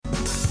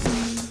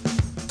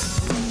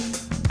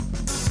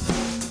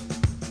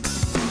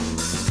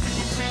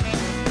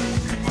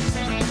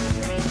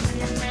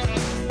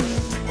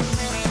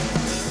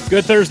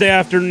Good Thursday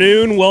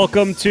afternoon.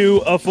 Welcome to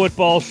a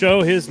football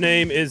show. His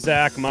name is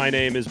Zach. My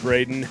name is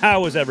Braden.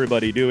 How is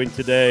everybody doing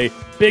today?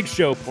 Big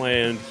show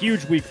planned.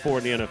 Huge week 4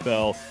 in the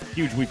NFL.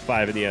 Huge week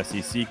 5 in the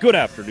SEC. Good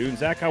afternoon,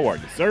 Zach. How are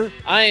you, sir?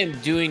 I am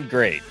doing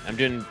great. I'm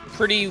doing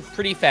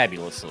pretty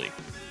fabulously.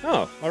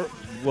 Oh,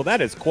 well, that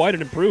is quite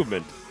an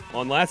improvement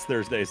on last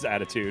Thursday's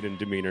attitude and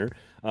demeanor.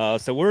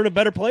 So we're in a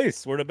better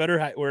place. We're in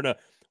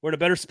a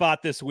better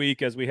spot this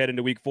week as we head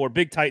into week 4.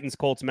 Big Titans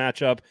Colts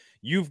matchup.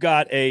 You've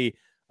got a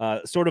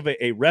sort of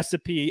a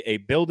recipe, a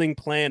building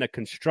plan, a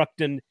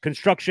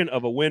construction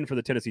of a win for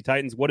the Tennessee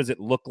Titans. What does it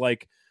look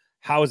like?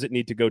 How does it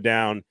need to go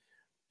down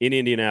in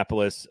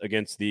Indianapolis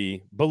against the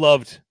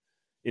beloved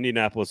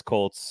Indianapolis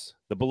Colts,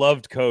 the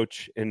beloved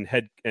coach and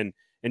head and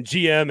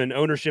GM and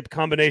ownership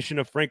combination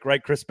of Frank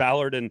Reich, Chris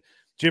Ballard, and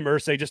Jim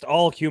Irsay, just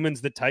all humans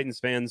that Titans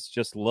fans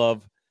just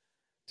love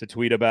to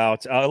tweet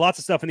about. Lots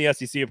of stuff in the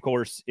SEC, of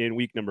course, in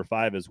week number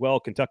 5 as well.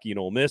 Kentucky and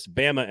Ole Miss,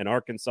 Bama and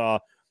Arkansas.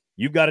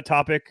 You've got a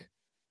topic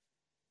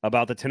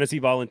about the Tennessee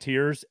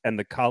Volunteers and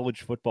the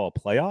college football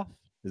playoff.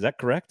 Is that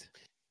correct?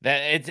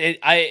 That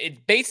it's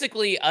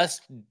basically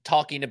us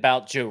talking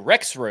about Joe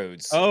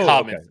Rexrode's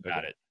comments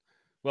about it.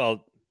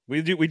 Well,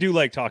 we do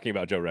like talking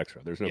about Joe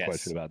Rexrode. There's no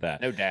question about that.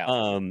 No doubt.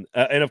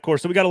 And of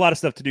course, so we got a lot of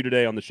stuff to do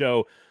today on the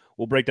show.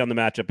 We'll break down the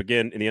matchup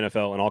again in the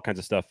NFL and all kinds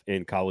of stuff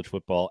in college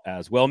football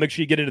as well. Make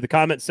sure you get into the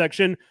comment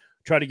section.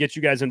 Try to get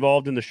you guys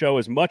involved in the show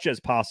as much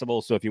as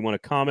possible. So if you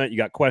want to comment, you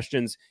got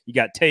questions, you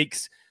got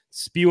takes,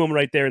 spew them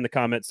right there in the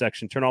comment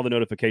section. Turn all the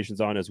notifications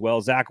on as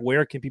well. Zach,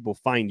 where can people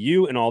find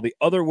you and all the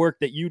other work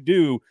that you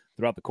do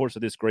throughout the course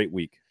of this great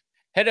week?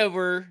 Head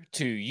over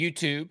to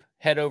YouTube.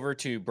 Head over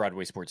to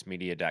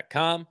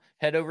BroadwaySportsMedia.com.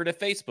 Head over to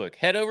Facebook.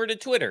 Head over to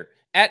Twitter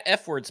at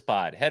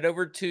FWordsPod. Head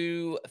over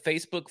to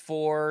Facebook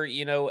for,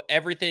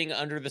 everything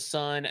under the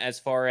sun as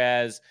far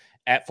as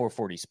at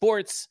 440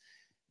 Sports.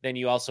 Then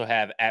you also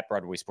have at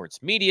Broadway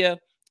Sports Media.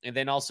 And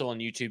then also on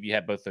YouTube, you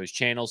have both those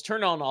channels.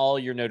 Turn on all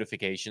your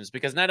notifications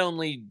because not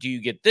only do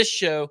you get this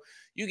show,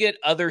 you get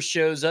other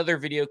shows, other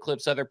video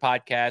clips, other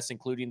podcasts,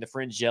 including The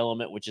Fringe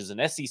Element, which is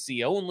an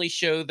SEC-only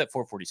show that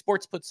 440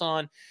 Sports puts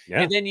on.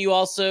 Yeah. And then you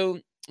also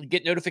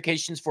get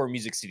notifications for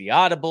Music City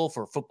Audible,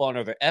 for Football and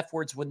Other F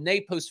Words when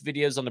they post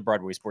videos on the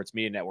Broadway Sports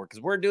Media Network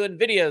because we're doing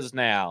videos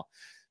now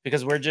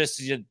because we're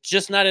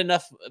just not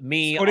enough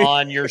me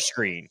on your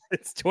screen.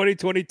 It's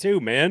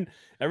 2022, man.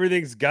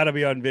 Everything's got to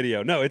be on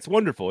video. No, it's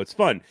wonderful. It's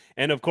fun.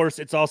 And, of course,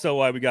 it's also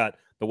why we got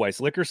the Weiss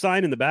Liquor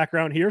sign in the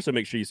background here. So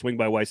make sure you swing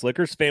by Weiss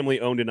Liquors,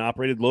 family-owned and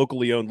operated,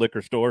 locally owned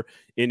liquor store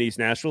in East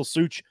Nashville.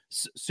 Search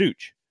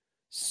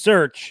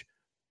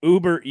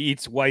Uber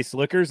Eats Weiss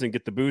Liquors and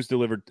get the booze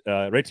delivered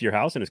right to your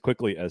house in as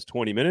quickly as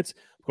 20 minutes.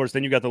 Of course,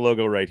 then you got the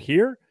logo right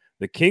here.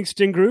 The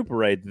Kingston Group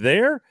right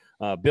there.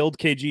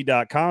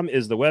 BuildKG.com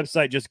is the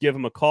website. Just give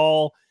them a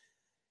call.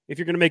 If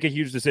you're going to make a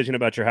huge decision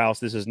about your house,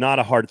 this is not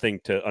a hard thing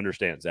to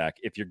understand, Zach.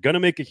 If you're going to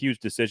make a huge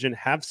decision,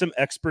 have some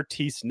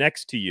expertise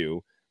next to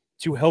you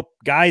to help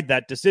guide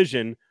that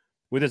decision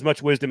with as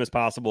much wisdom as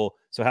possible.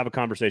 So have a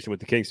conversation with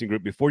the Kingston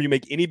Group before you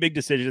make any big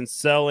decisions,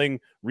 selling,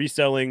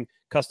 reselling,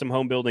 custom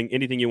home building,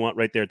 anything you want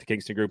right there at the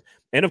Kingston Group.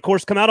 And, of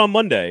course, come out on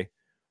Monday,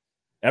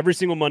 every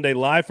single Monday,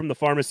 live from the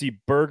Pharmacy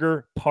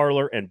Burger,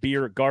 Parlor, and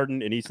Beer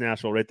Garden in East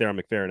Nashville right there on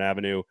McFerrin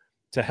Avenue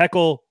to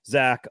heckle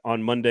Zach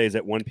on Mondays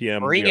at 1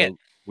 p.m.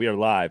 We are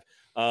live.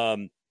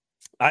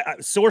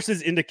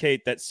 Sources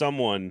indicate that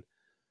someone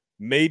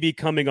may be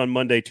coming on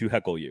Monday to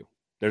heckle you.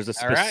 There's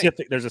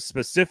a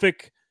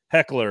specific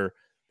heckler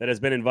that has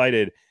been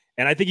invited,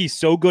 and I think he's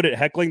so good at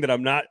heckling that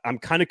I'm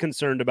kind of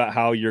concerned about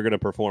how you're going to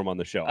perform on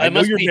the show. I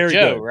know you're very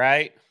Joe, good,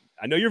 right?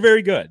 I know you're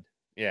very good.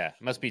 Yeah,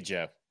 it must be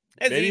Joe.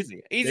 It's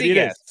easy maybe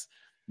guess.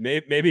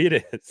 Maybe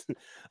it is.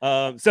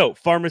 So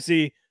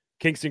Pharmacy,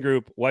 Kingston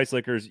Group, Weiss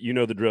Liquors, you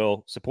know the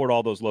drill. Support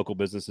all those local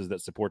businesses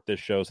that support this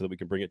show so that we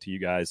can bring it to you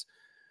guys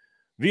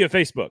via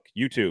Facebook,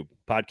 YouTube,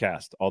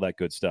 podcast, all that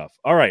good stuff.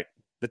 All right.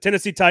 The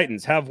Tennessee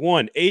Titans have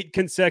won 8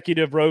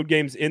 consecutive road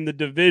games in the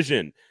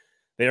division.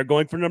 They are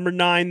going for number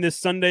 9 this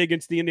Sunday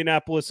against the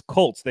Indianapolis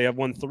Colts. They have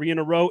won 3 in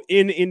a row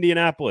in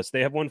Indianapolis.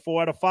 They have won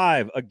 4 out of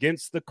 5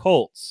 against the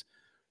Colts.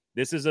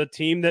 This is a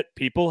team that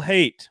people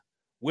hate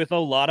with a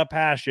lot of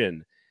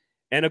passion.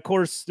 And, of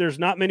course, there's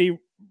not many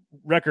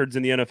records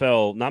in the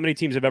NFL. Not many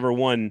teams have ever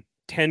won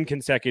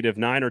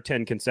 9 or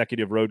 10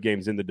 consecutive road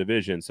games in the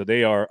division. So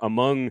they are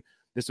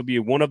this will be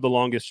one of the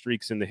longest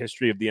streaks in the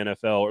history of the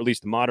NFL, or at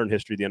least the modern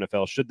history of the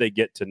NFL, should they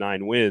get to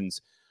 9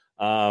 wins.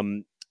 I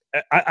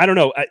don't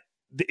know.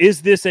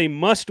 Is this a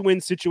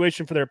must-win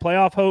situation for their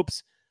playoff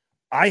hopes?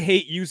 I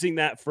hate using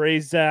that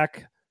phrase,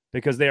 Zach,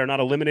 because they are not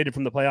eliminated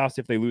from the playoffs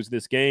if they lose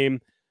this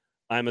game.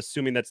 I'm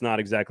assuming that's not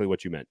exactly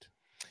what you meant.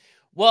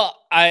 Well,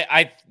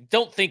 I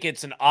don't think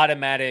it's an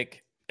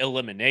automatic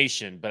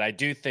elimination, but I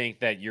do think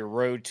that your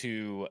road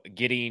to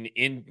getting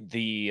in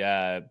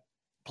the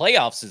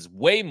playoffs is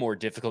way more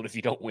difficult if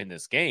you don't win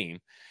this game.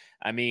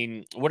 I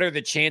mean, what are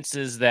the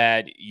chances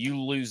that you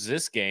lose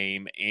this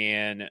game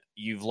and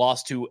you've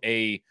lost to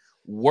a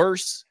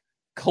worse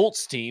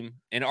Colts team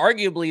and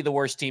arguably the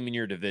worst team in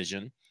your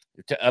division,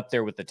 to up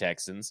there with the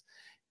Texans,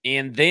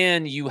 And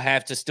then you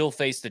have to still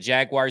face the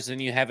Jaguars,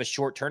 and you have a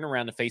short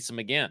turnaround to face them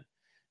again,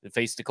 to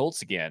face the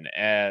Colts again.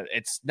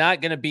 It's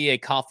not going to be a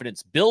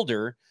confidence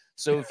builder.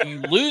 So if you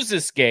lose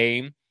this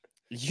game,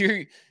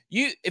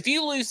 if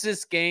you lose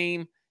this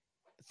game,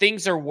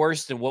 things are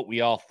worse than what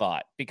we all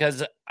thought,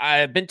 because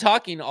I've been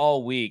talking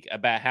all week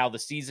about how the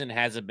season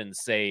hasn't been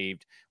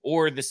saved,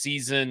 or the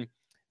season,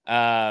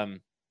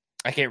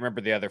 I can't remember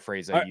the other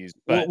phrase I used.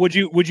 But would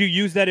you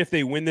use that if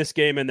they win this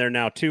game and they're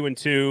now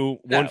 2-2,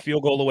 one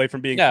field goal away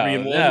from being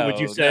 3-1? Would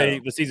you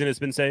say the season has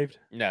been saved?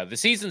 No, the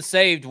season's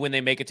saved when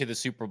they make it to the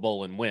Super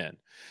Bowl and win.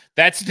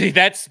 That's the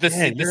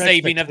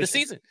saving of the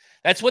season.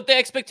 That's what the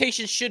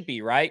expectations should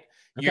be, right?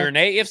 Okay. You're an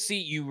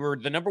AFC. You were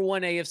the number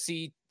 1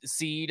 AFC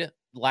seed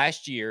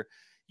last year.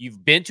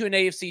 You've been to an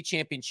AFC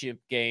championship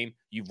game.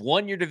 You've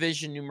won your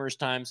division numerous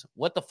times.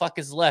 What the fuck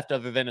is left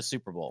other than a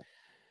Super Bowl?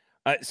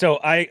 So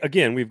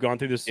we've gone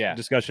through this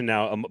discussion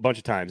now a bunch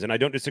of times, and I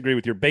don't disagree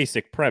with your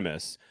basic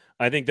premise.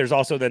 I think there's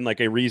also then like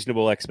a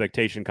reasonable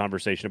expectation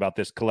conversation about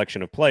this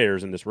collection of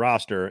players and this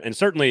roster, and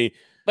certainly.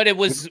 But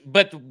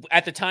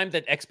at the time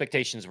that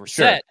expectations were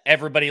set,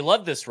 everybody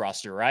loved this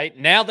roster, right?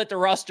 Now that the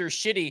roster is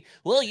shitty,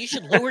 well, you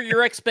should lower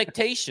your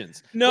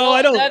expectations. No,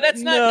 I don't. I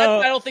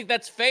don't think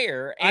that's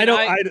fair. And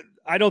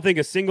I don't think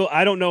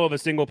I don't know of a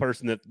single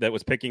person that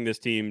was picking this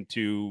team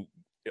to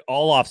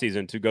all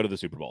offseason to go to the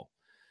Super Bowl.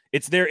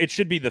 It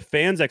should be the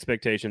fans'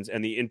 expectations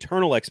and the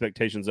internal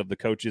expectations of the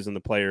coaches and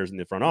the players in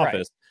the front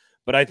office.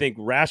 Right. But I think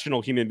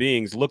rational human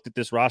beings looked at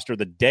this roster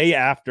the day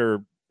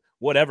after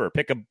whatever,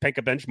 pick a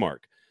benchmark,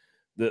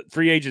 the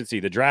free agency,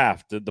 the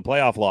draft, the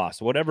playoff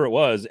loss, whatever it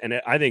was.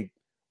 And I think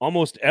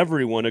almost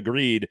everyone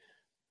agreed,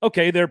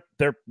 okay, they're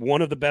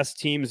one of the best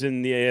teams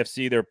in the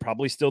AFC. They're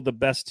probably still the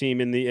best team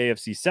in the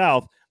AFC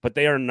South, but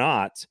they are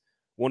not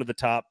one of the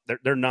top.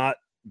 They're not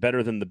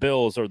better than the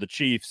Bills or the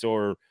Chiefs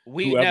or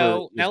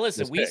whoever. Now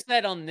listen, we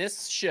said on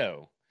this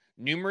show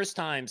numerous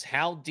times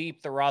how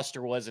deep the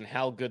roster was and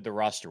how good the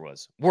roster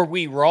was. Were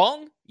we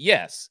wrong?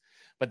 Yes.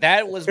 But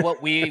that was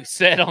what we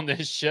said on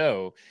this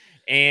show.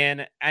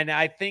 And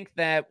I think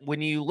that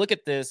when you look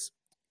at this,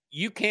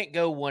 you can't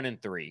go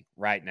 1-3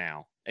 right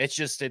now. It's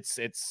just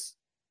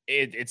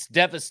it's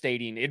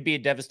devastating. It'd be a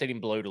devastating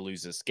blow to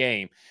lose this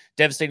game.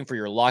 Devastating for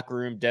your locker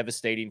room,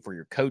 devastating for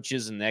your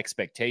coaches and the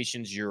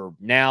expectations. You're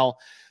now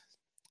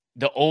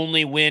the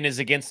only win is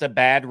against a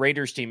bad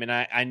Raiders team. And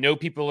I know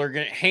people are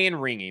going to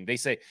hand-wringing. They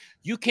say,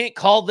 you can't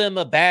call them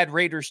a bad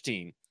Raiders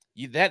team.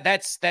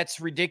 That's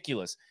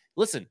ridiculous.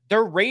 Listen, the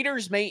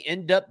Raiders may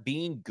end up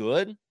being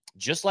good,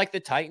 just like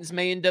the Titans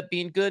may end up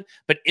being good.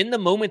 But in the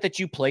moment that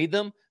you played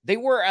them, they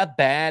were a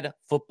bad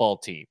football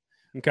team.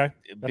 Okay.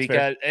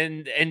 Because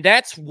and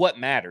that's what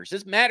matters.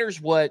 This matters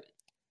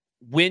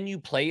when you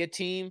play a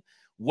team,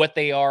 what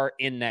they are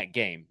in that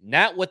game,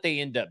 not what they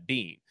end up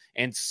being.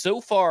 And so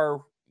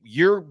far,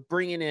 you're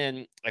bringing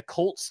in a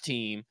Colts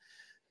team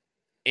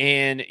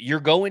and you're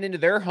going into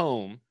their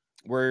home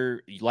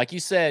where, like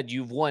you said,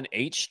 you've won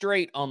 8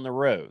 straight on the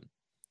road.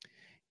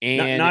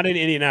 And not in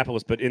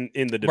Indianapolis, but in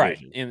the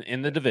division. Right,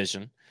 in the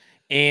division.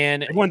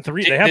 And they won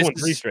 3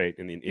 straight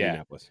in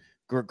Indianapolis.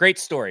 Great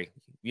story.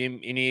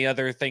 Any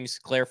other things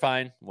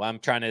clarifying? Well, I'm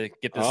trying to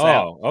get this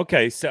out.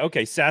 Okay.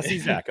 Sassy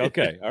Zach.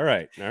 Okay. All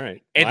right.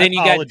 And then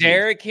you got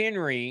Derrick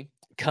Henry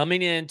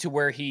coming in to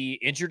where he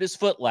injured his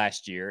foot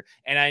last year.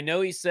 And I know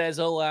he says,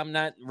 oh, I'm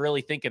not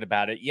really thinking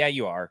about it. Yeah,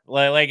 you are.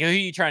 Like who are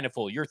you trying to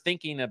fool? You're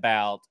thinking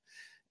about,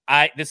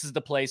 this is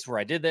the place where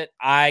I did that.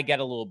 I got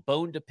a little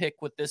bone to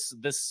pick with this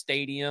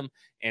stadium,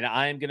 and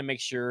I'm going to make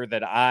sure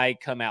that I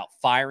come out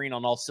firing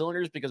on all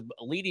cylinders, because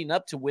leading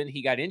up to when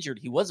he got injured,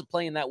 he wasn't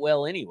playing that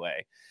well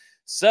anyway.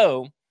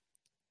 So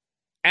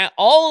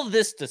all of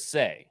this to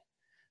say,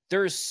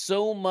 there's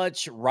so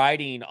much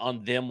riding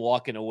on them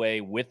walking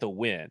away with a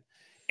win.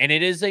 And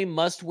it is a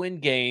must-win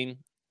game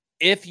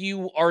if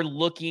you are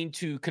looking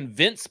to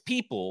convince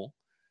people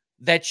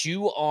that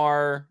you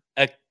are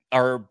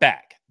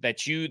back, that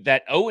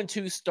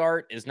 0-2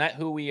 start is not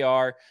who we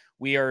are.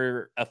 We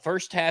are that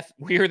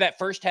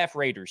first half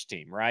Raiders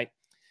team, right?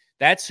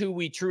 That's who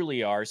we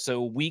truly are.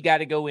 So we got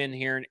to go in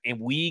here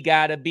and we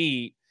got to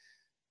beat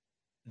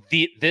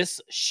this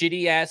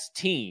shitty ass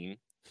team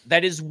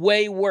that is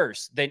way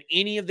worse than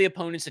any of the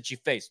opponents that you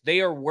face.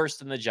 They are worse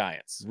than the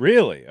Giants.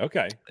 Really?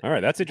 Okay. All right.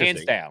 That's interesting.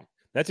 Hands down.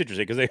 That's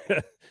interesting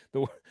because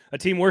a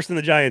team worse than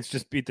the Giants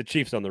just beat the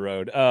Chiefs on the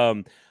road.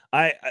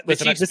 The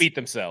Chiefs beat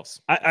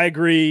themselves. I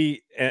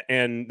agree,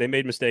 and they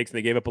made mistakes and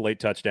they gave up a late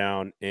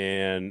touchdown,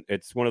 and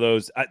it's one of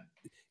those.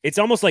 It's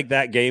almost like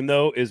that game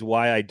though is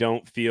why I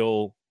don't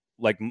feel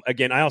like.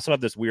 Again, I also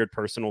have this weird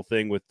personal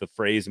thing with the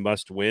phrase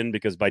 "must win"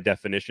 because by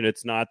definition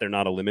it's not. They're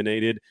not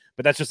eliminated,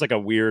 but that's just like a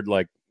weird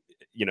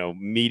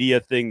media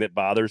thing that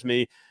bothers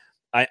me.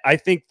 I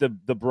think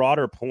the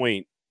broader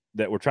point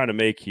that we're trying to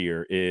make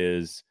here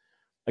is,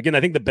 again,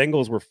 I think the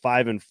Bengals were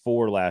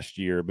 5-4 last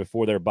year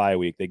before their bye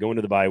week. They go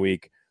into the bye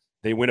week,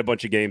 they win a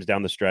bunch of games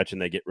down the stretch, and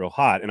they get real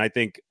hot. And I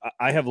think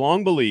I have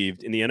long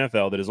believed in the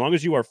NFL that as long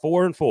as you are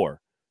 4-4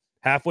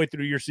 halfway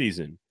through your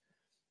season,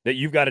 that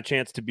you've got a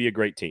chance to be a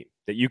great team,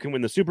 that you can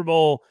win the Super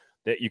Bowl,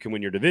 that you can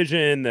win your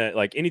division, that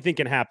like anything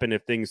can happen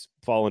if things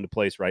fall into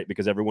place, right?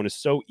 Because everyone is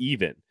so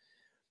even.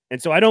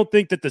 And so I don't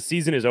think that the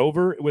season is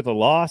over with a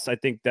loss. I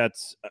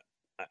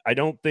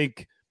don't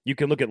think you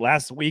can look at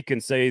last week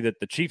and say that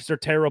the Chiefs are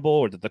terrible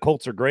or that the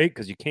Colts are great,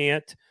 because you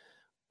can't.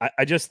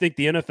 I just think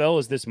the NFL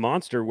is this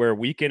monster where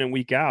week in and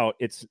week out,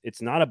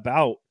 it's not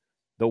about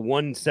the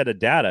one set of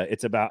data.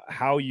 It's about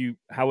how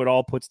it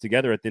all puts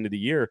together at the end of the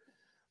year.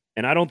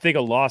 And I don't think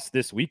a loss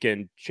this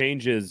weekend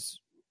changes.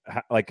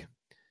 Like,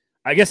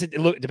 I guess it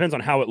depends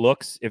on how it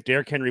looks. If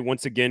Derrick Henry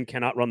once again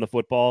cannot run the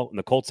football, and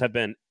the Colts have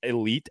been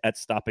elite at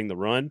stopping the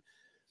run,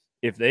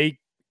 if they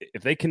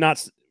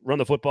cannot run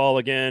the football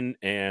again,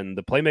 and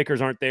the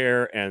playmakers aren't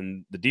there,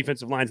 and the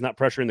defensive line's not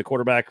pressuring the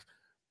quarterback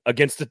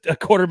against a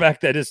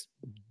quarterback that has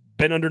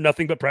been under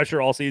nothing but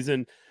pressure all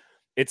season,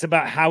 it's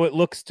about how it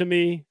looks to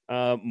me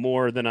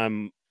more than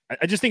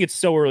I just think it's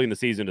so early in the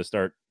season to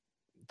start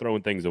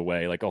throwing things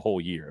away like a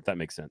whole year, if that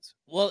makes sense.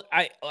 Well,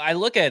 I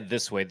look at it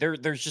this way.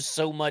 There's just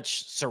so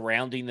much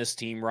surrounding this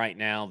team right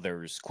now.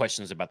 There's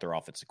questions about their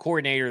offensive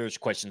coordinator. There's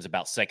questions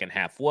about second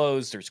half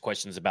woes. There's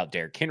questions about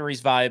Derrick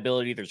Henry's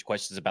viability. There's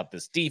questions about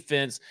this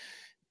defense.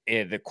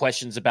 The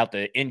questions about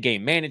the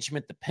in-game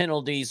management, the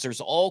penalties.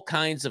 There's all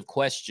kinds of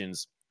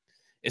questions.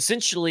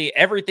 Essentially,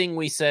 everything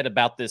we said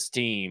about this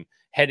team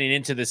heading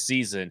into the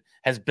season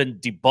has been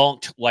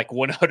debunked like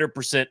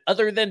 100%,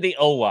 other than the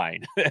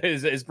O-line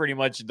is pretty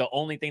much the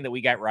only thing that we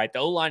got right. The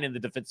O-line and the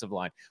defensive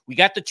line. We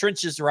got the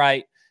trenches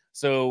right.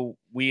 So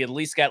we at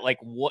least got like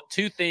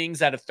 2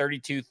 things out of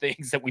 32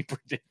 things that we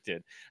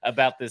predicted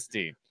about this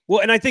team. Well,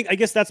 and I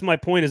guess that's my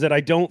point, is that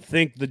I don't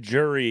think the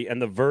jury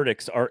and the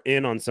verdicts are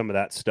in on some of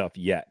that stuff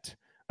yet.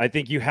 I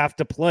think you have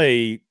to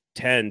play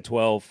 10,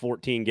 12,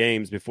 14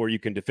 games before you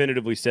can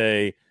definitively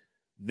say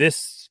this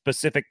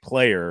specific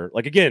player,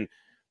 like, again,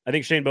 I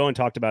think Shane Bowen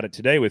talked about it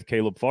today with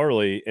Caleb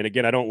Farley. And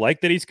again, I don't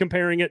like that he's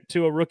comparing it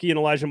to a rookie and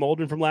Elijah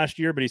Molden from last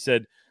year, but he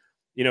said,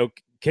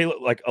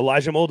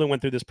 Elijah Molden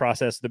went through this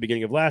process at the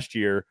beginning of last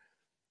year.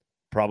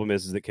 Problem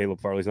is that Caleb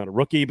Farley's not a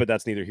rookie, but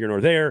that's neither here nor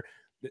there.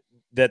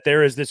 That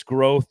there is this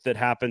growth that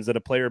happens, that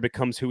a player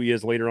becomes who he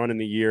is later on in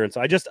the year. And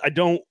so I'm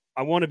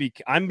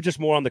just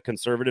more on the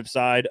conservative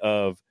side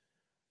of,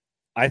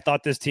 I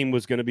thought this team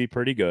was going to be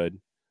pretty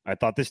good. I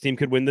thought this team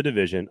could win the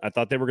division. I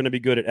thought they were going to be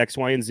good at X,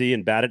 Y, and Z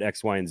and bad at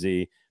X, Y, and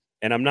Z.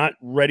 And I'm not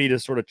ready to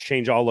sort of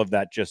change all of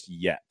that just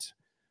yet.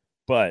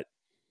 But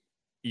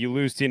you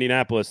lose to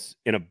Indianapolis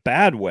in a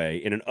bad way,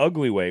 in an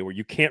ugly way, where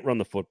you can't run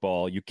the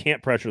football, you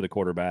can't pressure the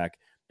quarterback,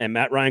 and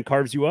Matt Ryan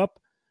carves you up.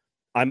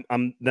 I'm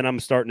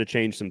starting to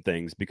change some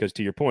things, because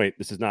to your point,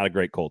 this is not a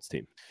great Colts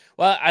team.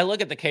 Well, I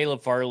look at the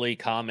Caleb Farley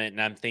comment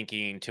and I'm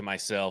thinking to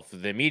myself,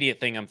 the immediate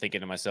thing I'm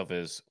thinking to myself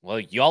is, well,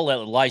 y'all let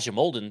Elijah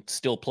Molden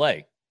still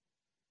play.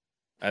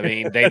 I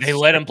mean, they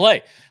let him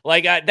play.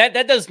 Like,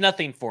 that does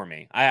nothing for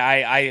me.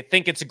 I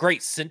think it's a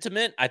great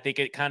sentiment. I think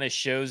it kind of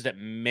shows that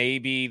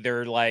maybe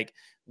they're like,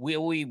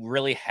 we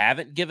really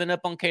haven't given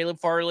up on Caleb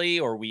Farley,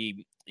 or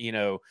we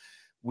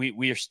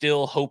are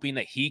still hoping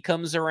that he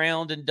comes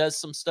around and does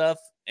some stuff,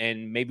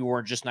 and maybe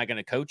we're just not going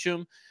to coach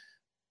him.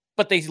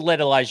 But they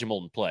let Elijah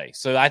Molden play.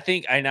 So I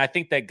think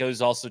that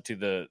goes also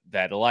to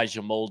that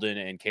Elijah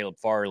Molden and Caleb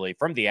Farley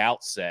from the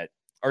outset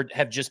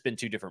have just been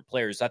 2 different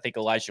players. I think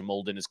Elijah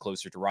Molden is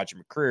closer to Roger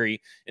McCreary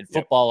in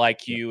football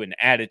IQ and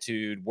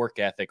attitude, work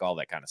ethic, all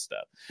that kind of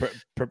stuff.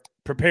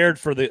 Prepared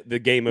for the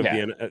game of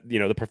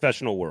the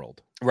professional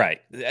world.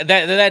 Right.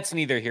 That's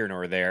neither here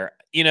nor there.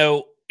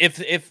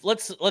 If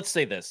let's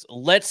say this,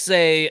 let's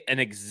say an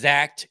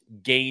exact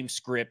game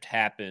script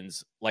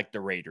happens like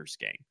the Raiders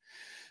game.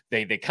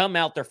 They come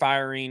out, they're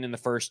firing in the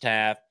first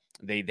half.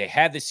 They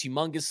have this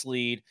humongous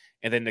lead,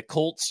 and then the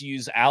Colts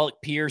use Alec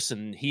Pierce,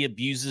 and he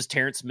abuses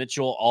Terrence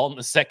Mitchell all in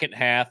the second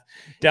half.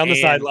 Down the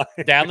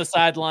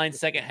sideline,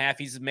 second half,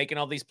 he's making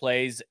all these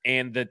plays,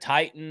 and the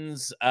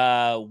Titans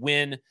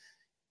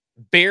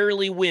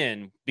barely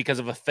win because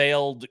of a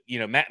failed,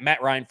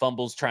 Matt Ryan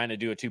fumbles trying to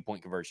do a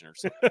 2-point conversion or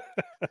something.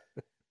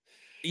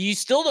 You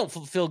still don't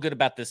feel good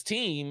about this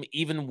team,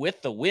 even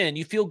with the win.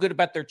 You feel good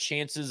about their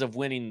chances of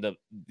winning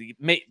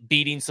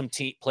beating some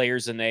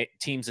players and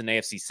teams in the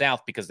AFC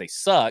South because they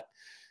suck,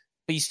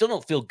 but you still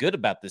don't feel good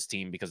about this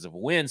team because of a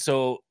win.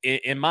 So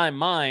in my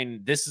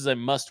mind, this is a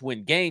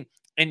must-win game.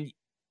 And,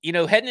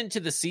 heading into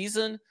the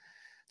season,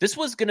 this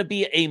was going to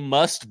be a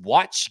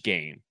must-watch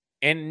game.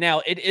 And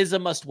now it is a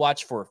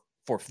must-watch for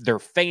their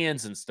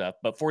fans and stuff,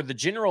 but for the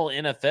general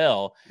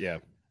NFL,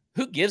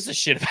 who gives a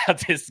shit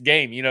about this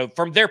game,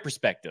 from their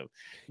perspective?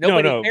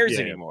 Nobody cares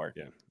anymore.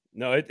 Yeah.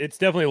 No, it's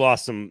definitely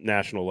lost some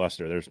national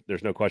luster.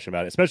 There's no question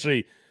about it,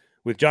 especially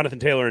with Jonathan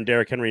Taylor and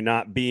Derrick Henry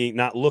not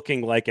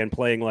looking like and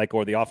playing like,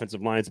 or the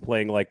offensive lines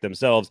playing like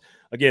themselves.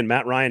 Again,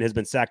 Matt Ryan has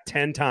been sacked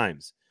 10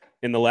 times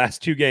in the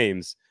last 2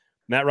 games.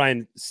 Matt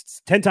Ryan,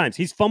 10 times.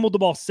 He's fumbled the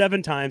ball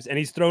 7 times, and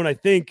he's thrown, I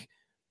think,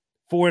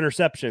 4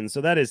 interceptions.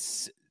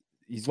 So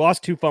he's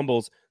lost 2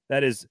 fumbles.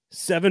 That is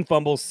 7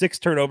 fumbles, 6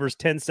 turnovers,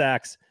 10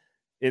 sacks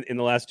in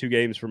the last 2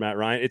 games for Matt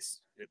Ryan. It's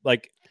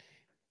like,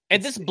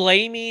 and this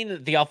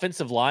blaming the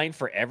offensive line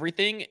for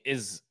everything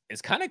is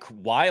is kind of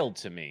wild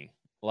to me.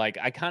 Like,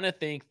 I kind of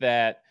think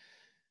that's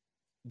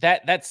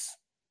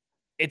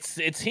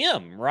it's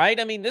him, right?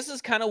 I mean, this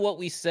is kind of what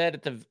we said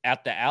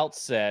at the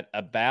outset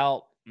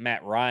about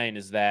Matt Ryan,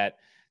 is that,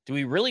 do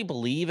we really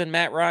believe in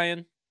Matt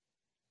Ryan?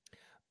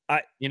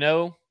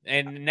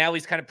 And now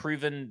he's kind of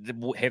proven,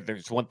 hey,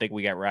 there's one thing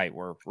we got right.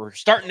 We're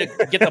starting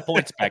to get the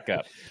points back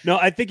up. No,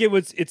 I think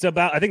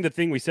I think the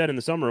thing we said in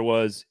the summer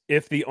was,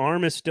 if the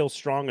arm is still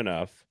strong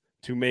enough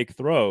to make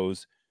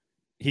throws,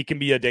 he can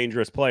be a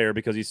dangerous player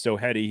because he's so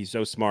heady, he's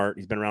so smart,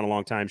 he's been around a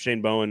long time.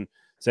 Shane Bowen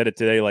said it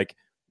today, like,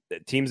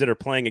 teams that are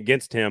playing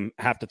against him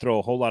have to throw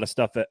a whole lot of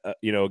stuff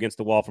against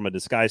the wall from a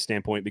disguise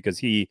standpoint, because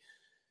he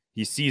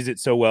sees it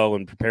so well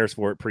and prepares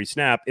for it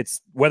pre-snap.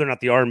 It's whether or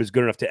not the arm is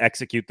good enough to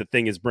execute the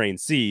thing his brain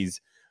sees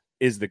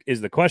is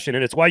the question.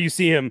 And it's why you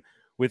see him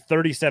with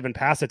 37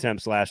 pass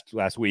attempts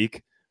last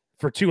week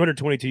for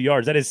 222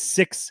 yards. That is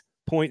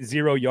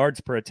 6.0 yards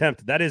per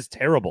attempt. That is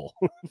terrible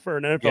for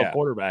an NFL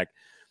quarterback,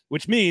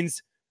 which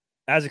means,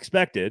 as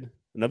expected,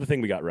 another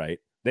thing we got right,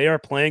 they are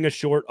playing a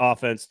short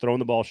offense, throwing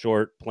the ball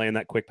short, playing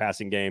that quick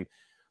passing game.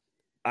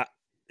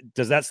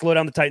 Does that slow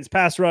down the Titans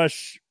pass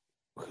rush?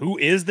 Who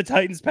is the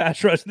Titans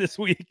pass rush this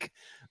week?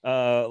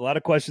 A lot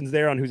of questions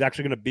there on who's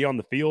actually going to be on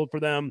the field for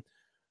them.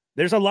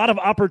 There's a lot of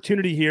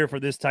opportunity here for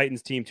this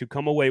Titans team to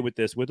come away with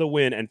this with a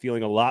win and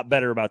feeling a lot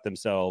better about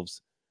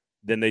themselves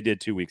than they did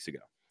 2 weeks ago.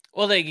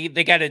 Well, they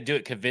got to do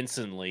it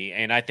convincingly,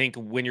 and I think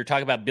when you're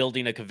talking about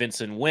building a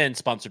convincing win,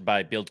 sponsored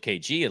by Build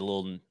KG, a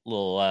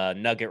little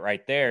nugget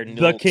right there,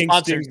 the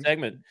sponsored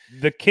segment,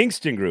 the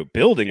Kingston Group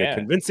building a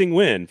convincing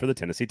win for the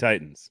Tennessee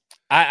Titans.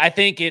 I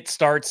think it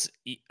starts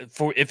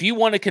if you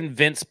want to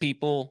convince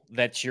people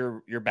that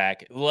you're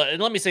back. Well,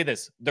 and let me say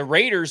this: the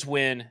Raiders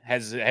win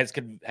has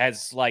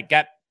like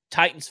got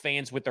Titans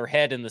fans with their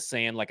head in the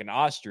sand like an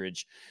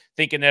ostrich,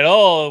 thinking that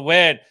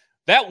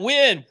that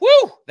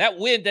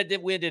win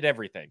did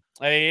everything.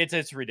 I mean,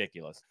 it's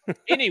ridiculous.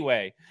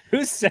 Anyway,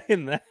 who's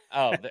saying that?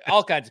 Oh,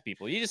 all kinds of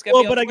people. You just got.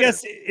 Well, but I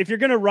guess if you're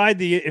gonna ride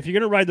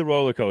the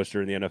roller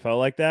coaster in the NFL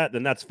like that,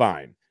 then that's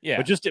fine. Yeah.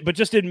 But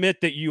just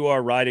admit that you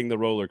are riding the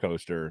roller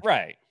coaster.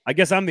 Right. I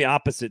guess I'm the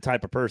opposite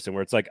type of person,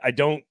 where it's like, I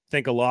don't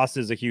think a loss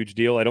is a huge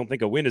deal. I don't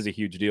think a win is a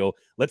huge deal.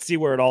 Let's see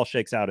where it all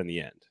shakes out in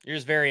the end. You're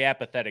just very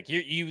apathetic.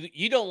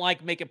 You don't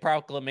like making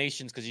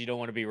proclamations because you don't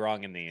want to be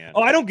wrong in the end.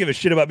 Oh, I don't give a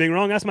shit about being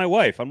wrong. That's my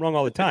wife. I'm wrong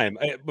all the time.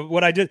 But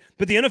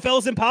the NFL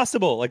is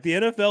impossible. Like, the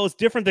NFL is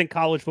different than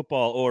college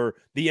football or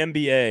the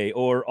NBA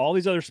or all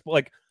these other sports,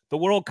 like the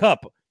World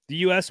Cup. The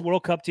U.S.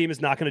 World Cup team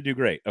is not going to do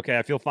great. Okay,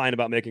 I feel fine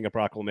about making a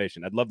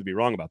proclamation. I'd love to be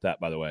wrong about that,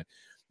 by the way.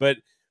 But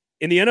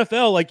in the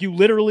NFL, like, you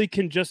literally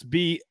can just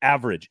be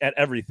average at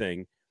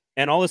everything,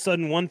 and all of a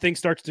sudden one thing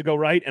starts to go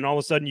right, and all of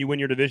a sudden you win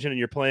your division and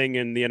you're playing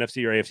in the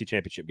NFC or AFC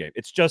championship game.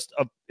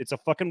 It's a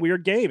fucking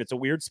weird game. It's a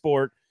weird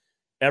sport.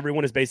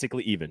 Everyone is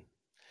basically even.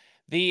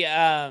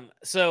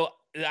 So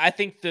I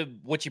think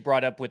what you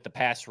brought up with the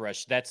pass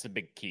rush, that's the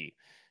big key.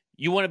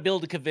 You want to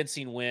build a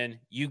convincing win,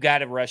 you got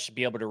to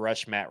be able to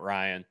rush Matt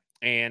Ryan.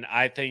 And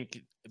I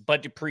think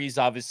Bud Dupree's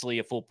obviously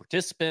a full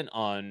participant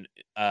on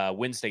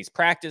Wednesday's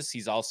practice.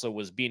 He's also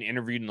was being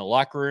interviewed in the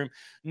locker room.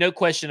 No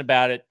question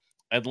about it.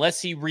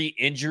 Unless he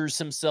re-injures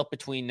himself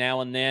between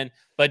now and then,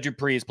 Bud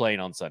Dupree is playing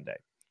on Sunday.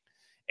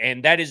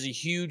 And that is a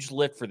huge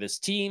lift for this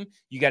team.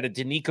 You got a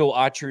Denico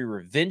Autry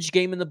revenge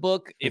game in the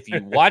book. If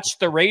you watch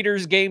the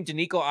Raiders game,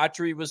 Denico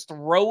Autry was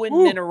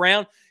throwing men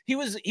around. He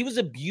was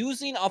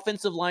abusing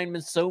offensive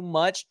linemen so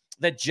much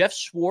that Jeff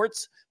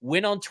Schwartz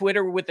went on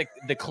Twitter with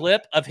the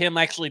clip of him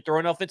actually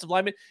throwing offensive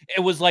linemen. It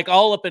was like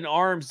all up in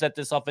arms at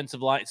this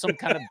offensive line, some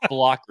kind of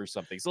block or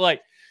something. So,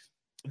 like,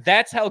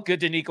 that's how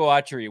good Denico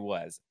Autry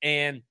was.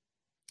 And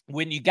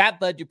when you got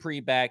Bud Dupree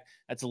back,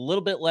 that's a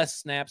little bit less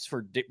snaps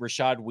for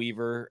Rashad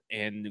Weaver,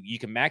 and you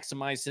can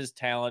maximize his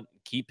talent,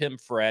 keep him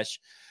fresh.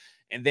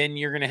 And then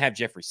you're going to have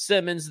Jeffrey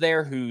Simmons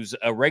there, who's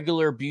a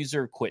regular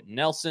abuser of Quentin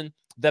Nelson.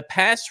 The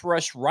pass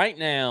rush right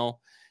now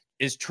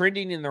is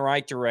trending in the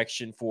right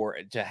direction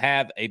to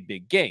have a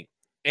big game.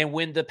 And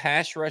when the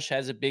pass rush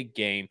has a big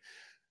game,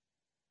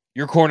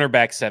 your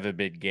cornerbacks have a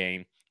big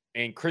game.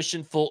 And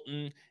Christian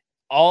Fulton,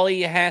 all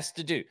he has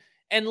to do.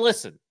 And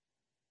listen,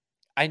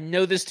 I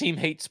know this team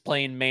hates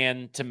playing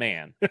man to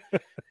man.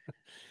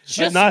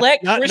 Just not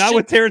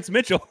with Terrence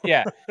Mitchell.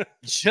 Yeah.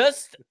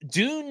 Just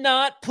do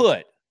not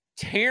put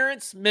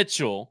Terrence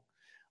Mitchell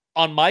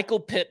on Michael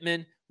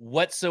Pittman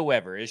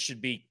whatsoever. It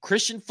should be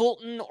Christian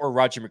Fulton or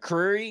Roger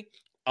McCreary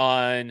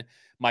on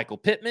Michael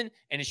Pittman,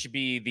 and it should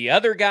be the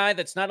other guy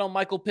that's not on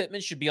Michael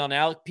Pittman should be on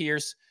Alec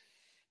Pierce.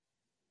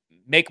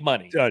 Make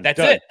money. That's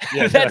it.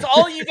 Yeah, that's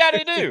all you got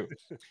to do.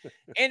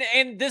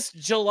 And this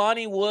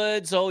Jelani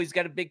Woods, he's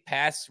got a big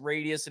pass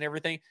radius and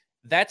everything.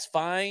 That's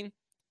fine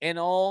and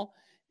all,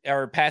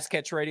 or pass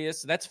catch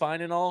radius. That's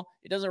fine and all.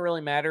 It doesn't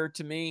really matter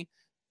to me.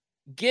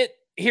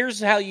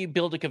 Here's how you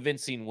build a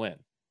convincing win.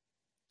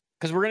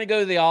 Because we're going to go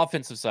to the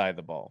offensive side of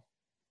the ball.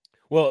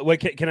 Well, wait,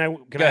 can I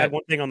add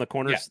one thing on the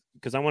corners?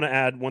 Because I want to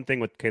add one thing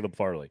with Caleb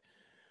Farley.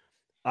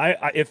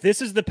 If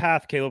this is the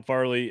path Caleb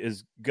Farley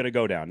is going to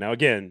go down. Now,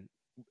 again,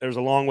 there's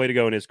a long way to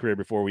go in his career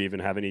before we even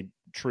have any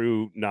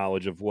true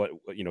knowledge of what,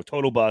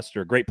 total bust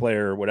or great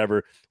player or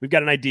whatever. We've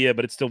got an idea,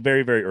 but it's still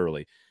very, very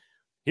early.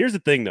 Here's the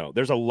thing, though.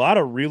 There's a lot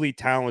of really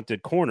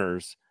talented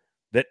corners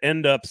that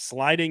end up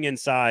sliding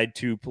inside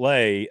to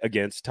play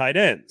against tight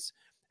ends.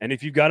 And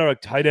if you've got a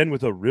tight end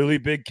with a really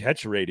big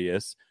catch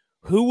radius,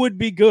 who would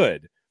be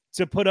good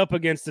to put up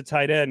against a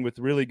tight end with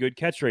really good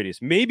catch radius?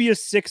 Maybe a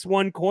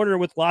 6'1" corner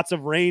with lots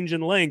of range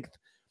and length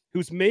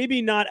who's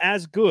maybe not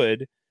as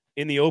good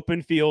in the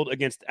open field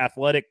against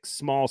athletic,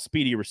 small,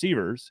 speedy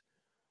receivers.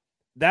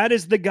 That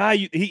is the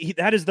guy.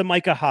 That is the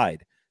Micah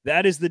Hyde.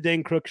 That is the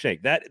Dane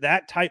Cruikshank.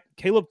 That type.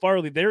 Caleb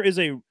Farley.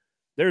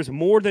 There's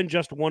more than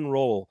just one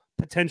role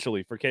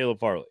potentially for Caleb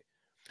Farley.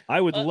 I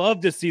would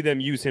love to see them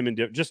use him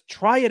and just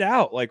try it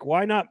out. Like,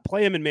 why not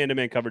play him in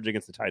man-to-man coverage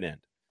against the tight end?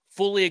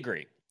 Fully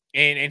agree.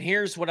 And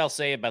here's what I'll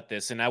say about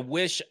this. And I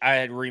wish I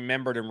had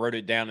remembered and wrote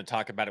it down and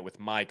talk about it with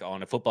Mike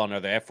on a Football and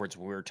Other Efforts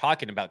when we were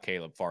talking about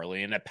Caleb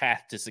Farley and a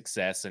path to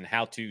success and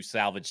how to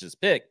salvage this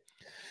pick,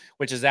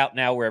 which is out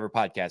now wherever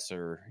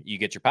podcasts you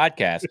get your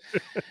podcast.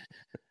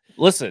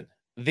 Listen,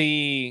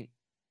 I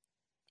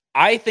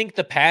think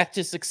the path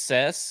to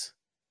success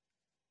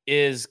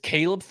is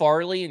Caleb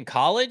Farley in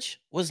college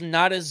was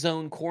not a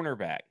zone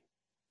cornerback.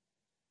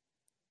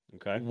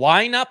 Okay.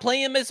 Why not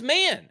play him as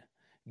man?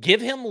 Give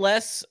him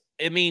less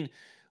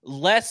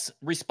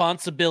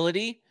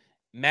responsibility,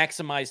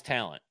 maximize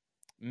talent.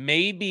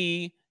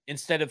 Maybe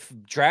instead of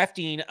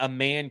drafting a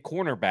man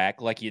cornerback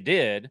like you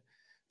did,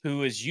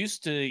 who is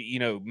used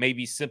to,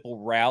 maybe simple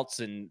routes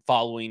and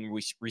following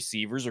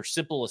receivers or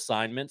simple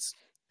assignments,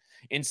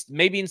 and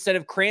maybe instead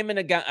of cramming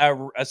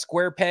a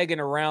square peg in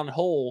a round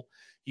hole,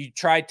 you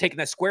try taking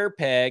that square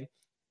peg,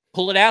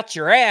 pull it out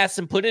your ass,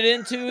 and put it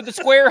into the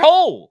square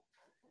hole.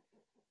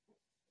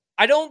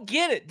 I don't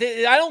get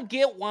it. I don't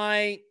get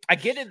why. I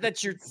get it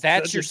that's your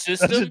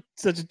system.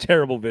 Such a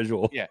terrible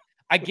visual. Yeah,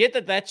 I get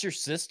that that's your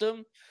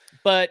system,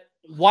 but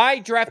why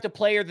draft a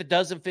player that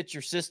doesn't fit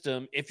your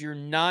system if you're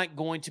not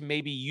going to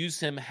maybe use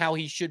him how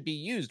he should be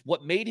used?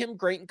 What made him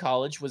great in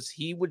college was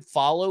he would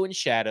follow and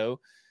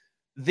shadow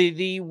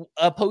the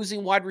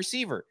opposing wide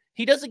receiver.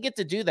 He doesn't get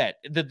to do that.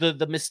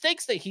 The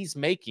mistakes that he's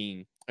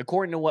making,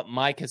 according to what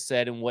Mike has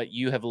said and what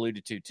you have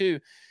alluded to too,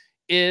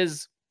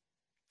 is,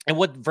 and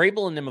what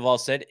Vrabel and them have all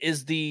said,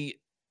 is the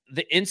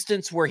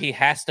instance where he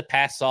has to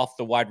pass off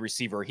the wide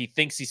receiver. He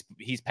thinks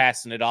he's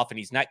passing it off and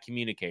he's not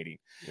communicating.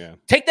 Yeah.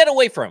 Take that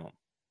away from him.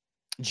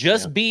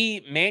 Just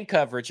be man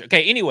coverage.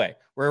 Okay. Anyway,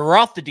 we're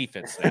off the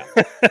defense now.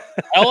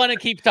 I want to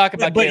keep talking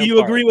about. But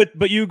you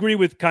agree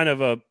with kind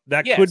of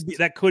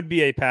that could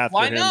be a path.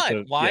 Why for him not?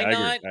 To, why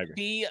I not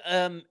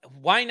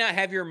why not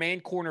have your man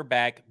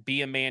cornerback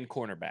be a man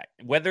cornerback?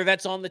 Whether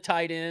that's on the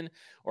tight end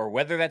or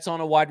whether that's on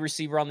a wide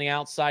receiver on the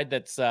outside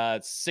that's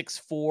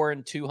 6'4"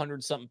 and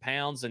 200 something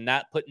pounds, and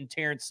not putting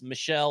Terrence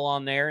Michelle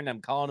on there, and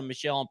I'm calling him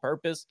Michelle on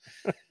purpose,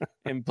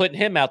 and putting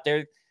him out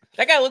there.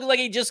 That guy looks like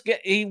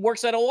he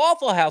works at a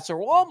Waffle House or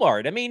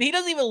Walmart. I mean, he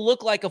doesn't even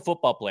look like a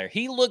football player.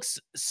 He looks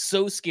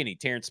so skinny.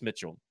 Terrence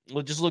Mitchell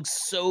just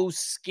looks so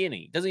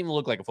skinny. Doesn't even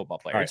look like a football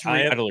player. Right, it's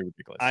utterly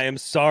ridiculous. I am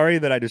sorry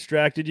that I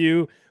distracted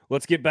you.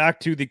 Let's get back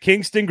to the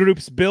Kingston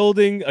Group's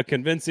building a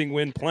convincing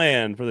win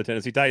plan for the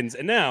Tennessee Titans.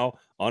 And now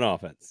on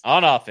offense.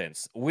 On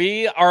offense,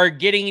 we are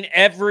getting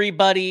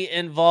everybody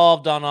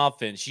involved on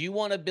offense. You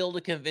want to build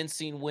a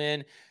convincing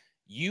win.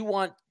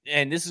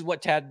 And this is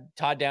what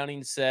Todd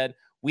Downing said.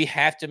 We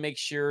have to make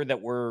sure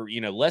that we're,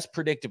 less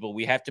predictable.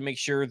 We have to make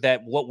sure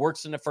that what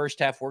works in the first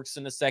half works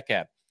in the second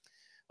half.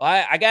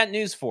 Well, I got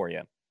news for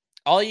you.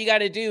 All you got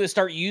to do is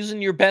start using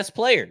your best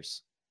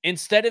players.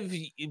 Instead of,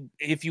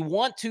 if you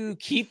want to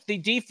keep the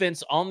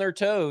defense on their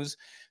toes,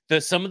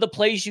 some of the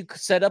plays you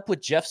set up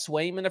with Jeff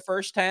Swaim in the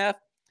first half,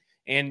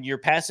 and you're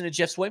passing to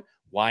Jeff Swaim,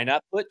 why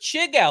not put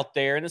Chig out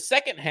there in the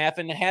second half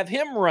and have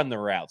him run the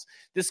routes?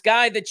 This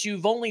guy that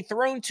you've only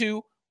thrown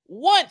to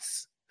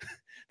once.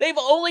 They've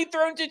only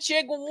thrown to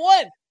Chig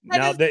once.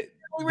 Now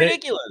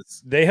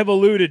ridiculous. They have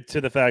alluded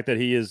to the fact that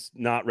he is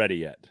not ready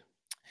yet.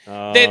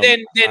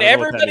 Then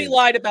everybody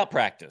lied about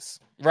practice,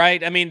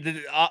 right? I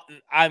mean,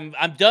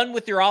 I'm done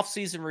with your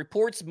off-season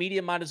reports.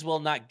 Media might as well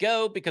not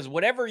go, because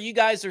whatever you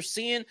guys are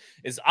seeing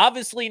is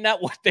obviously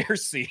not what they're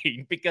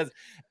seeing, because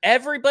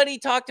everybody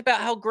talked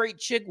about how great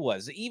Chig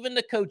was, even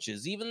the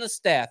coaches, even the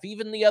staff,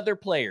 even the other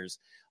players,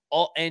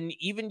 and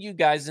even you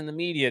guys in the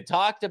media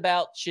talked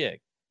about Chig.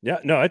 Yeah,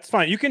 no, it's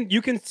fine. You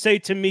can say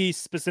to me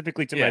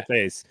specifically to my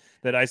face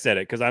that I said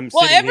it, because I'm.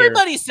 Well,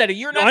 everybody said it.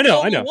 You're not the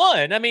only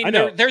one. I mean,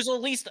 there's at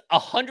least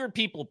 100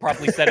 people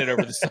probably said it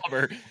over the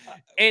summer,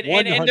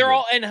 and they're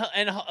all and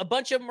a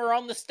bunch of them are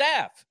on the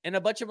staff, and a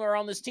bunch of them are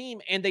on this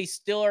team, and they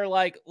still are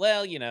like,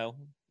 well,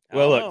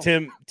 Well, look,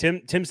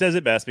 Tim says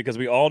it best, because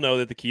we all know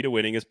that the key to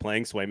winning is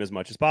playing Swaim as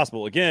much as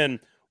possible.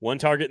 Again, 1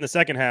 target in the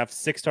second half,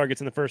 6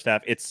 targets in the first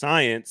half. It's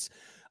science.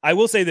 I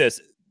will say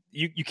this: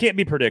 you can't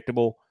be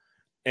predictable.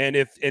 And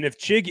if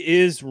Chig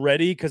is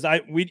ready, because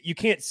you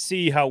can't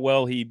see how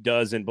well he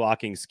does in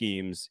blocking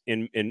schemes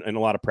in a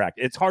lot of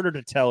practice. It's harder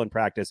to tell in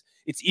practice.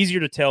 It's easier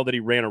to tell that he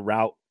ran a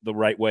route the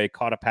right way,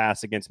 caught a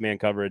pass against man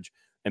coverage,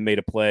 and made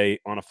a play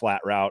on a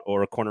flat route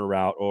or a corner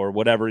route or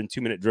whatever in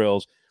 2-minute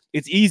drills.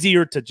 It's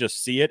easier to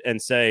just see it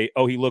and say,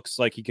 oh, he looks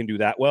like he can do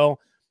that well.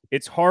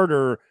 It's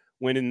harder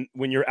when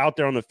you're out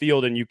there on the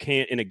field and you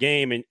can't in a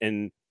game.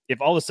 And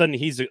if all of a sudden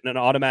he's an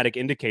automatic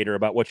indicator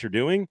about what you're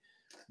doing,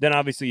 then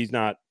obviously he's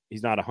not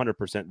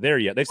 100% there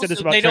yet. They've said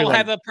this about they don't Treylon.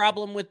 have a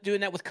problem with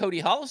doing that with Cody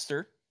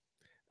Hollister.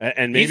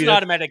 And maybe he's an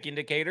automatic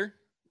indicator.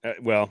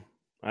 Well,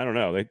 I don't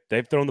know.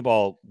 They've thrown the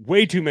ball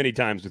way too many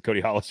times with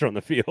Cody Hollister on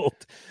the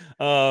field.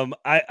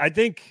 I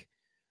think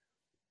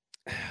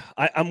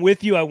I'm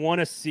with you. I want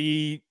to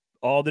see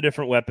all the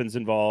different weapons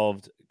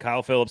involved.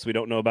 Kyle Phillips, we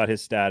don't know about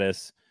his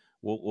status.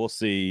 We'll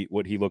see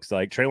what he looks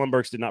like. Treylon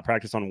Burks did not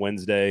practice on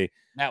Wednesday.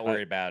 Not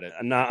worried about it.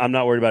 I'm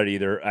not worried about it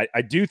either.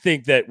 I do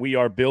think that we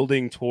are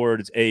building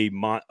towards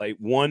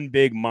one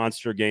big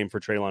monster game for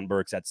Treylon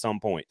Burks at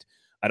some point.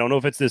 I don't know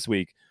if it's this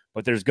week,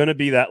 but there's going to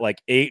be that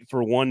 8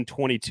 for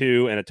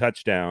 122 and a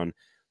touchdown.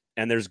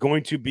 And there's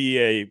going to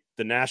be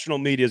the national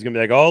media is going to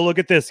be like, oh, look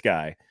at this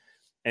guy.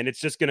 And it's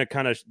just going to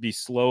kind of be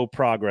slow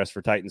progress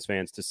for Titans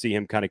fans to see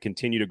him kind of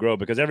continue to grow,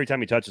 because every time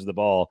he touches the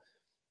ball,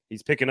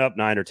 he's picking up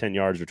 9 or 10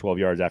 yards or 12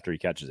 yards after he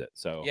catches it.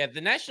 So yeah,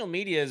 the national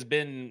media has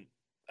been,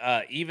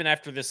 even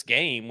after this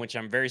game, which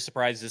I'm very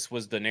surprised this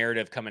was the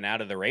narrative coming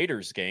out of the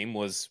Raiders game,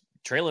 was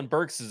Treylon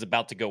Burks is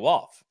about to go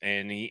off.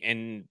 And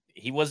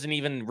he wasn't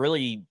even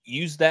really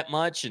used that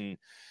much, and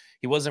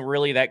he wasn't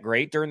really that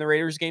great during the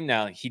Raiders game.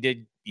 Now, he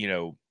did,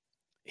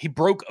 he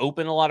broke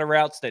open a lot of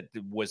routes that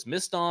was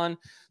missed on.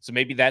 So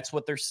maybe that's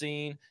what they're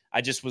seeing.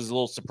 I just was a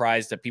little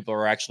surprised that people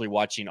are actually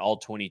watching all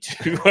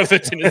 22 of the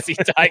Tennessee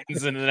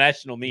Titans in the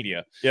national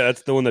media. Yeah,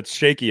 that's the one that's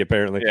shaky,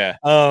 apparently. Yeah.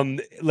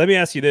 Let me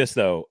ask you this,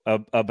 though,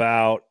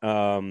 about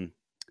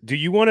do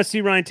you want to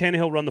see Ryan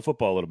Tannehill run the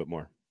football a little bit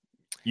more?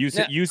 Use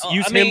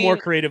him more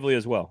creatively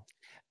as well.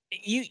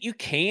 You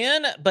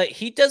can, but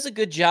he does a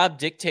good job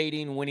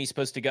dictating when he's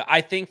supposed to go. I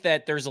think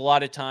that there's a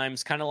lot of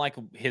times, kind of like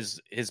his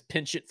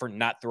penchant for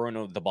not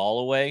throwing the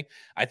ball away.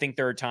 I think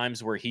there are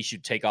times where he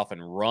should take off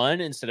and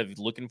run instead of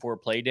looking for a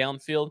play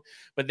downfield.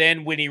 But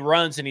then when he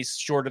runs and he's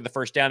short of the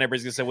first down,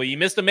 everybody's going to say, well, you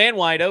missed a man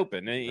wide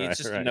open. It's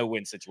just a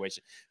no-win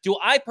situation. Do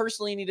I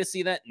personally need to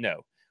see that?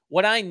 No.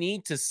 What I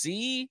need to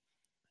see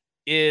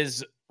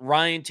is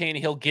Ryan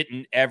Tannehill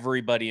getting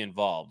everybody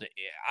involved.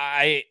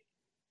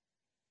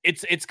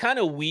 It's kind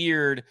of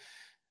weird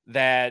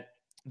that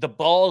the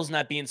ball is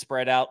not being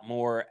spread out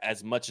more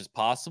as much as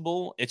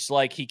possible. It's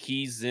like he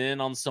keys in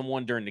on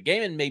someone during the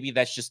game, and maybe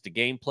that's just the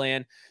game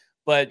plan.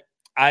 But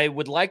I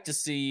would like to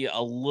see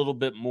a little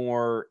bit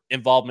more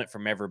involvement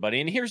from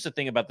everybody. And here's the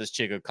thing about this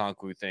Chig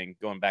Okonkwo thing,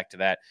 going back to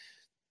that.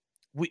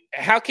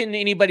 How can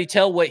anybody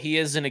tell what he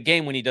is in a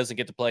game when he doesn't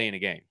get to play in a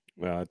game?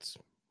 Well,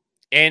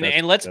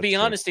 let's be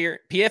honest here.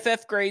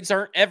 PFF grades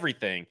aren't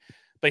everything,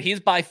 but he's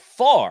by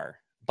far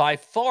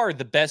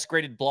the best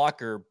graded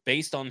blocker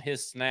based on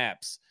his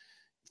snaps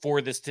for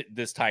this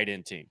tight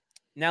end team.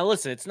 Now,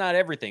 listen, it's not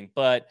everything,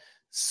 but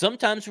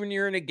sometimes when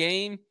you're in a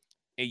game,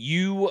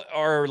 you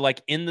are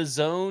in the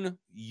zone,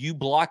 you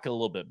block a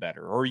little bit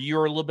better, or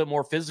you're a little bit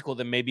more physical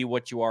than maybe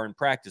what you are in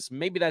practice.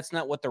 Maybe that's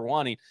not what they're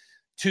wanting.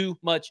 Too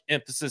much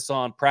emphasis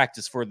on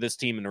practice for this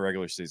team in the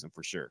regular season,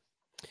 for sure.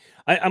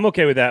 I'm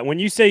okay with that. When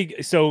you say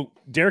so,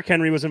 Derrick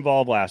Henry was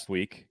involved last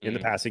week in the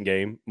passing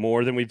game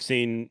more than we've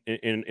seen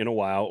in a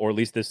while, or at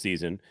least this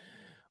season.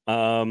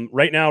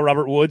 Right now,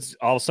 Robert Woods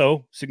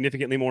also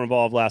significantly more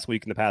involved last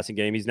week in the passing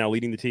game. He's now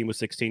leading the team with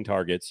 16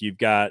 targets. You've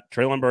got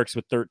Treylon Burks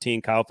with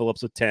 13, Kyle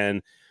Phillips with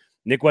 10.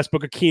 Nick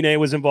Westbrook-Akine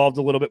was involved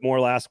a little bit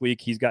more last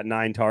week. He's got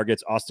 9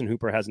 targets. Austin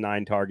Hooper has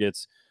 9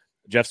 targets.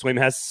 Jeff Swaim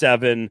has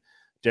 7.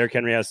 Derrick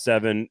Henry has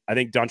 7. I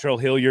think Dontrell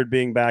Hilliard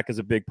being back is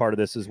a big part of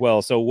this as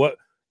well. So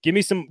give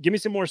me some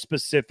more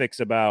specifics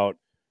about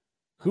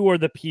who are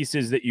the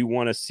pieces that you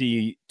want to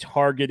see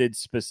targeted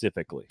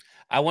specifically.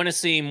 I want to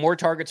see more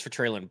targets for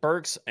Treylon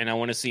Burks, and I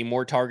want to see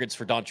more targets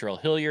for Dontrell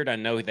Hilliard. I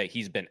know that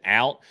he's been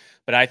out,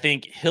 but I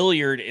think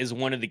Hilliard is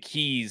one of the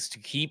keys to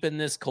keeping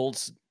this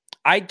Colts.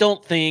 I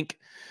don't think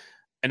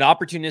an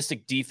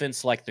opportunistic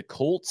defense like the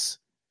Colts,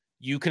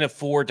 you can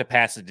afford to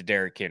pass it to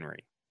Derrick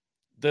Henry.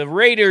 The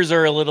Raiders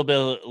are a little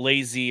bit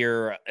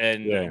lazier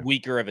and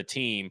weaker of a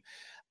team.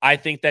 I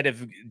think that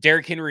if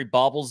Derrick Henry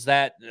bobbles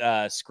that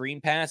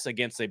screen pass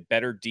against a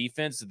better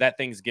defense, that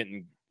thing's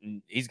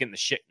he's getting the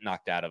shit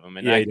knocked out of him.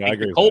 And I think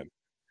the Colts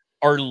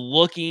are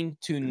looking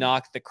to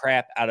knock the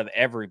crap out of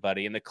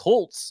everybody. And the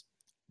Colts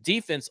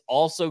defense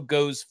also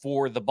goes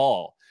for the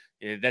ball.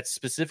 That's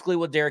specifically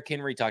what Derrick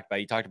Henry talked about.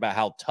 He talked about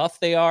how tough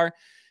they are,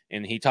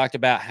 and he talked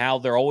about how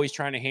they're always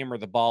trying to hammer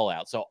the ball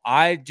out. So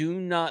I do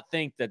not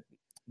think that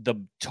the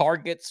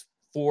targets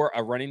for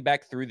a running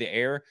back through the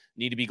air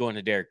need to be going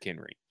to Derrick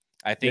Henry.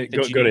 I think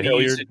that you go to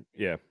Hilliard.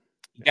 You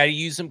got to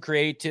use him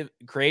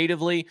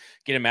creatively,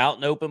 get him out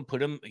and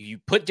open. You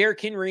put Derrick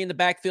Henry in the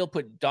backfield,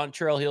 put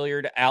Dontrell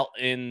Hilliard out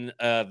in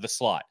the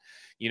slot.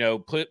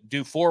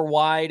 Do 4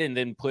 wide and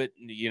then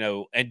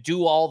and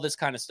do all this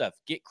kind of stuff.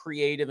 Get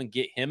creative and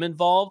get him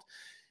involved.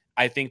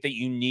 I think that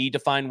you need to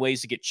find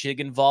ways to get Chig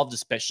involved,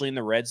 especially in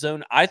the red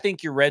zone. I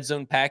think your red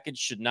zone package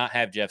should not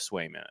have Jeff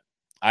Swaim in it.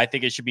 I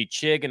think it should be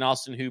Chig and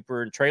Austin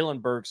Hooper and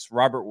Traylon Burks,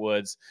 Robert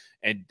Woods.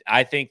 And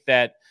I think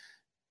that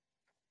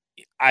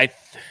I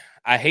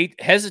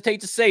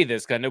hesitate to say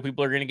this because I know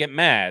people are going to get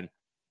mad.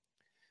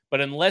 But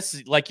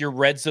unless like your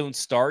red zone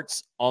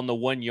starts on the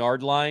 1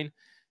 yard line,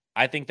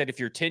 I think that if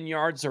you're 10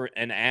 yards or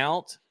an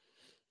out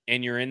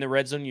and you're in the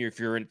red zone, if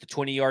you're at the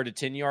 20 yard to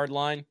 10 yard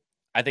line,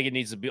 I think it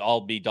needs to be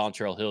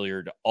Dontrell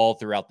Hilliard all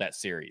throughout that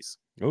series.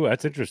 Oh,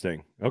 that's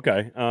interesting.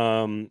 Okay.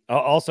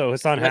 Also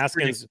Hassan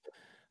Haskins.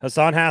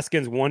 Hassan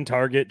Haskins, 1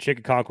 target.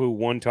 Chikakonkwo,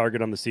 1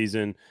 target on the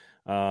season.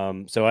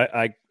 So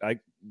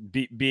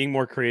being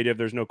more creative,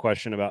 there's no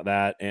question about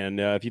that. And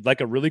if you'd like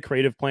a really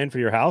creative plan for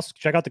your house,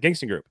 check out the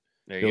Kingston Group.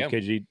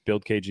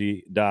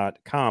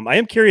 BuildKG.com. I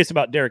am curious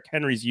about Derrick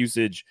Henry's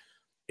usage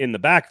in the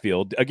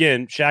backfield.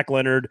 Again, Shaq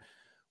Leonard,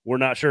 we're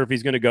not sure if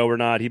he's going to go or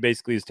not. He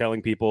basically is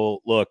telling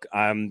people, look,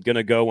 I'm going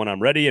to go when I'm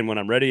ready. And when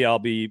I'm ready, I'll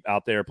be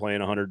out there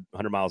playing 100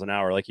 miles an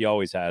hour like he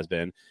always has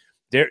been.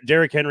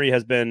 Derrick Henry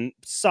has been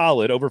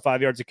solid, over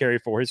 5 yards a carry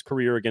for his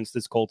career against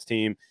this Colts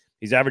team.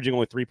 He's averaging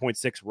only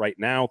 3.6 right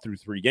now through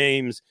 3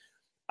 games.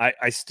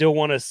 I still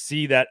want to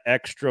see that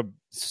extra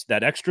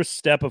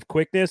step of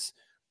quickness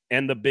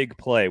and the big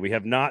play. We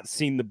have not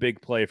seen the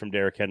big play from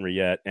Derrick Henry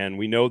yet, and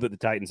we know that the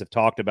Titans have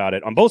talked about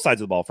it on both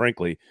sides of the ball,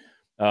 frankly.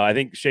 I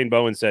think Shane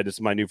Bowen said, this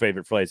is my new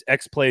favorite phrase,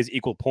 X plays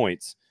equal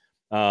points.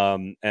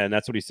 And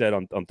that's what he said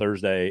on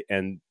Thursday.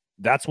 And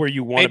that's where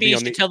you want to be. Maybe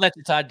you should tell that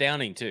to Todd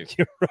Downing, too.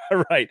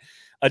 Right.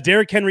 A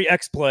Derrick Henry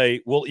X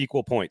play will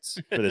equal points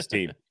for this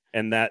team.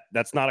 And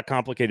that's not a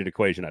complicated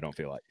equation, I don't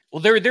feel like.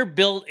 Well, they're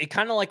built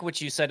kind of like what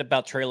you said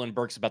about Traylon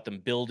Burks, about them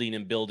building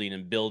and building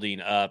and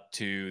building up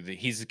to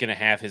he's going to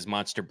have his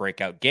monster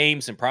breakout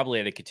games and probably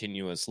at a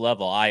continuous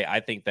level. I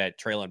think that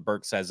Traylon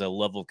Burks has a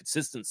level of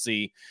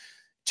consistency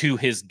to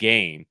his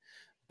game,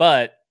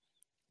 but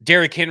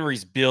Derrick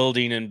Henry's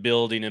building and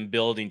building and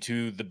building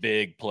to the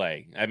big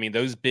play. I mean,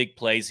 those big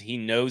plays, he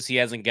knows he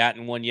hasn't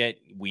gotten one yet.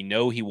 We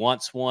know he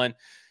wants one.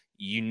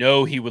 You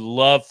know, he would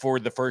love for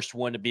the first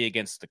one to be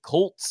against the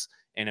Colts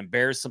and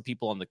embarrass some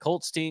people on the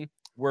Colts team.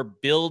 We're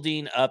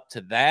building up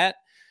to that.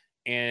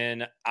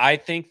 And I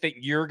think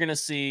that you're going to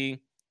see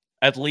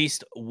at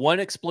least one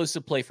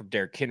explosive play from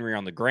Derrick Henry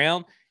on the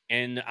ground.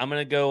 And I'm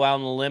going to go out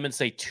on a limb and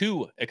say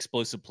 2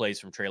 explosive plays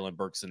from Traylon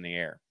Burks in the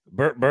air.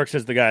 Burks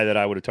is the guy that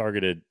I would have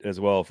targeted as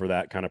well for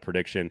that kind of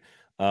prediction.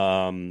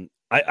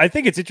 I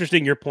think it's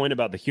interesting, your point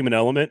about the human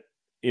element,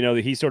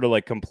 that he sort of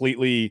like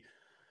completely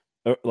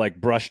like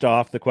brushed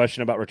off the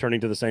question about returning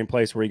to the same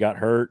place where he got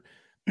hurt.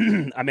 I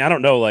mean, I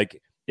don't know, like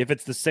if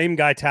it's the same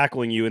guy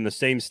tackling you in the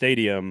same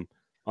stadium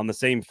on the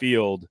same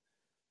field,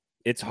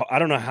 I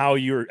don't know how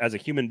you're, as a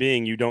human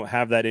being, you don't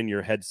have that in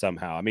your head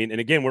somehow. I mean,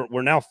 and again,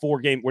 we're now 4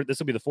 games. This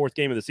will be the 4th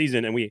game of the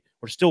season, and we're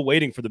still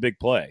waiting for the big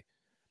play.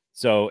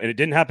 So, and it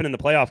didn't happen in the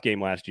playoff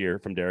game last year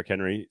from Derrick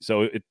Henry.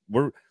 So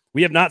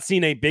we have not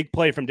seen a big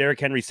play from Derrick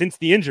Henry since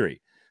the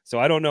injury. So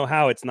I don't know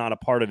how it's not a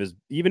part of his,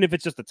 even if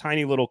it's just a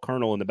tiny little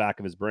kernel in the back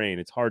of his brain.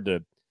 It's hard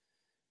to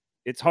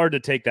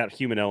take that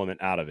human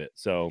element out of it.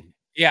 So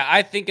yeah,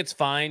 I think it's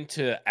fine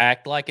to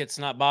act like it's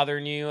not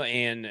bothering you,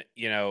 and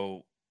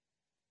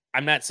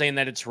I'm not saying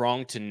that it's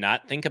wrong to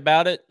not think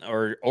about it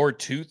or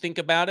to think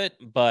about it,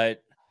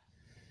 but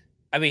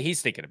I mean,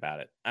 he's thinking about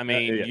it. I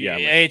mean,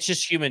 it's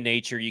just human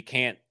nature. You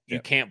can't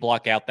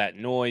block out that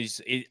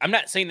noise. I'm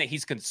not saying that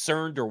he's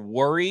concerned or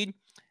worried.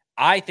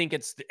 I think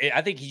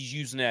he's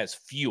using it as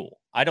fuel.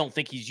 I don't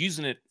think he's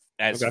using it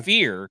as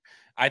fear.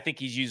 I think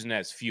he's using it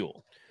as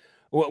fuel.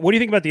 What do you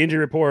think about the injury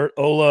report?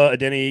 Ola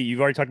Adeni,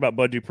 you've already talked about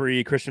Bud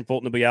Dupree. Christian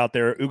Fulton will be out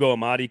there. Ugo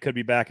Amadi could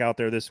be back out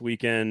there this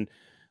weekend.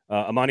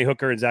 Amani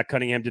Hooker and Zach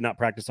Cunningham did not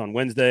practice on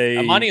Wednesday.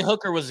 Amani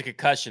Hooker was a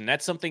concussion.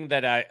 That's something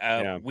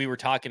that we were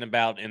talking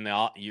about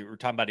you were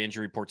talking about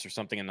injury reports or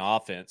something in the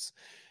offense.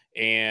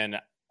 And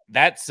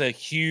that's a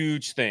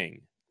huge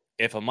thing.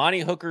 If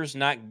Amani Hooker's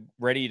not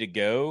ready to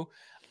go,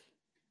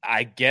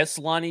 I guess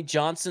Lonnie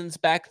Johnson's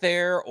back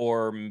there,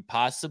 or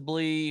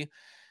possibly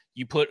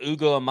you put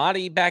Ugo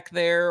Amadi back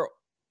there.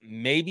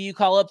 Maybe you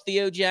call up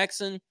Theo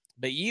Jackson.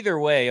 But either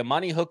way,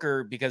 Amani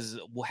Hooker, because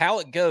how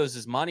it goes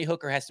is Amani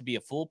Hooker has to be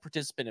a full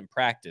participant in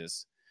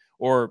practice,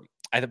 or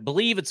I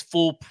believe it's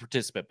full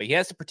participant, but he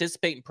has to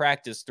participate in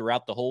practice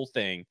throughout the whole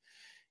thing.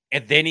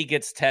 And then he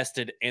gets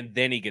tested, and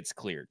then he gets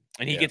cleared.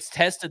 And he gets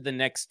tested the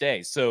next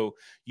day. So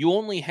you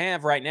only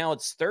have, right now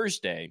it's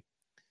Thursday.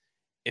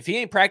 If he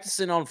ain't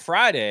practicing on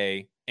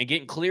Friday and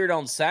getting cleared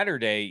on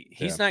Saturday,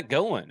 he's not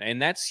going.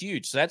 And that's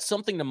huge. So that's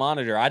something to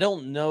monitor. I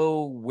don't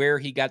know where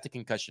he got the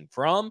concussion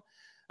from.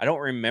 I don't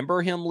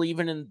remember him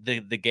leaving in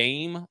the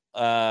game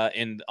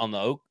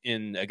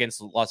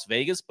against Las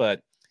Vegas, but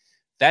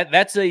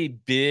that's a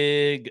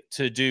big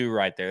to do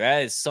right there.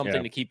 That is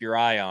something to keep your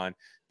eye on,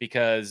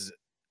 because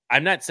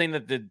I'm not saying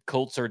that the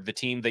Colts are the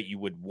team that you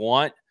would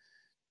want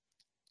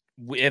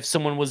if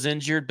someone was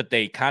injured, but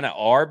they kind of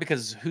are,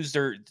 because who's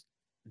their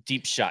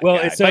deep shot Well,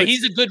 guy. But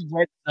he's a good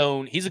red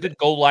zone. He's a good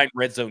goal line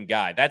red zone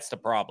guy. That's the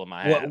problem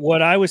I have.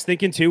 What I was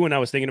thinking too when I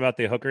was thinking about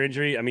the Hooker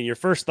injury, I mean, your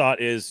first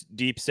thought is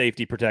deep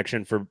safety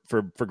protection for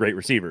great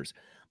receivers.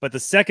 But the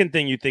second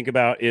thing you think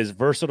about is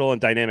versatile and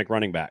dynamic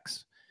running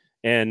backs.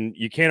 And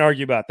you can't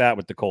argue about that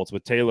with the Colts,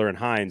 with Taylor and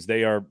Hines.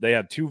 They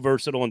have two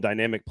versatile and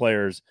dynamic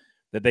players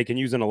that they can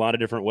use in a lot of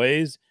different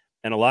ways.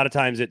 And a lot of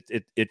times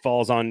it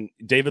falls on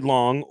David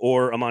Long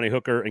or Amani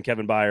Hooker and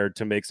Kevin Byard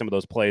to make some of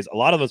those plays. A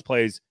lot of those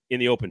plays in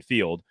the open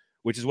field,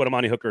 which is what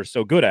Amani Hooker is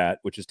so good at,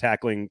 which is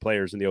tackling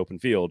players in the open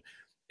field.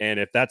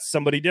 And if that's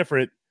somebody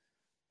different,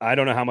 I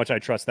don't know how much I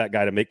trust that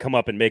guy to come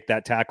up and make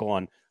that tackle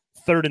on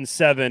 3rd and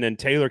 7 and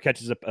Taylor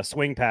catches a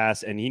swing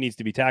pass and he needs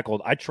to be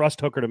tackled. I trust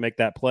Hooker to make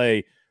that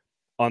play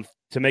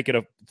to make it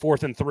a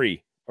 4th and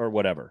 3 or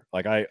whatever.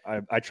 Like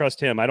I trust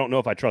him. I don't know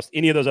if I trust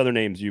any of those other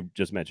names you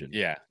just mentioned.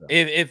 Yeah. So.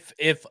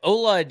 If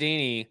Ola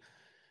Adeni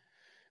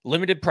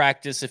limited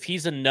practice, if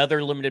he's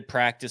another limited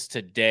practice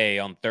today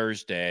on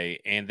Thursday,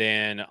 and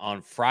then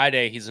on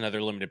Friday he's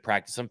another limited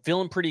practice, I'm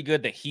feeling pretty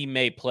good that he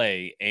may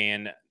play.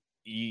 And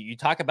you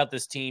talk about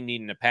this team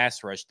needing a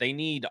pass rush. They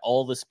need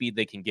all the speed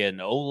they can get.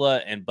 And Ola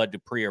and Bud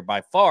Dupree are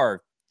by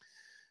far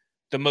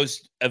the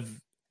most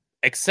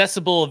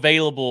accessible,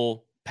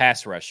 available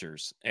pass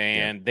rushers,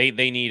 and they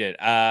need it.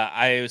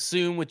 I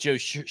assume with Joe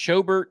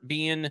Schobert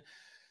being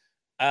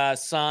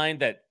signed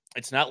that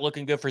it's not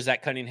looking good for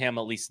Zach Cunningham,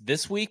 at least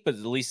this week, but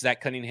at least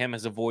Zach Cunningham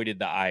has avoided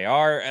the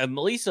IR. At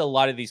least a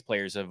lot of these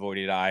players have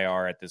avoided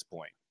IR at this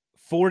point.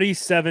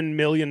 $47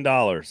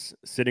 million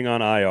sitting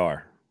on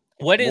IR.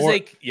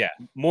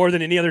 More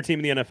than any other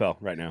team in the NFL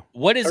right now.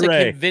 What is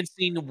a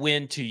convincing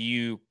win to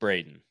you,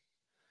 Braden?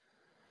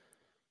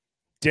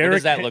 What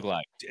does that look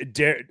like?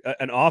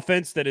 An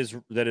offense that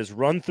is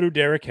run through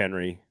Derrick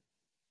Henry,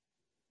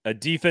 a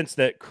defense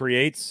that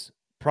creates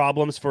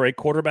problems for a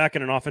quarterback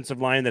and an offensive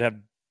line that have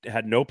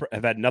had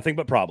nothing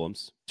but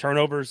problems,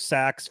 turnovers,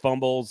 sacks,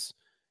 fumbles.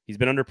 He's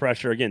been under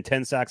pressure again.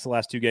 10 sacks the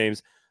last 2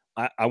 games.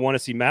 I want to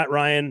see Matt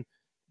Ryan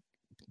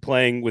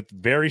playing with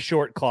very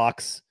short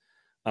clocks.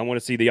 I want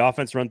to see the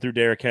offense run through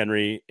Derrick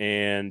Henry,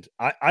 and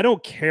I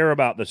don't care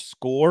about the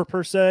score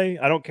per se.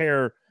 I don't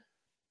care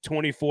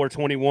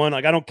 24-21.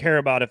 Like I don't care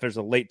about if there's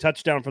a late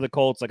touchdown for the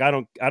Colts. Like I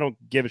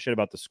don't give a shit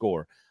about the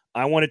score.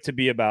 I want it to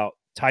be about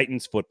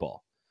Titans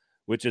football,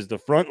 which is the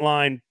front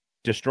line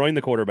destroying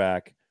the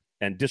quarterback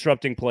and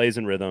disrupting plays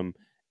and rhythm,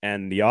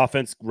 and the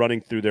offense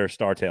running through their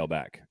star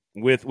tailback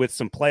with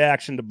some play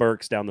action to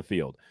Burks down the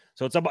field.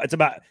 So it's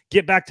about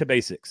get back to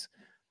basics.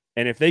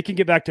 And if they can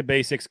get back to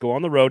basics, go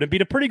on the road and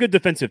beat a pretty good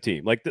defensive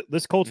team. Like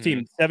this Colts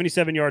team,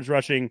 77 yards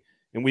rushing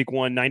in week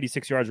 1,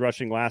 96 yards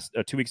rushing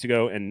 2 weeks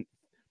ago, and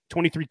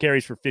 23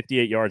 carries for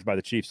 58 yards by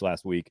the Chiefs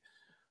last week.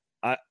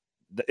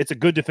 It's a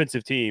good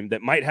defensive team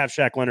that might have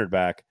Shaq Leonard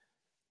back.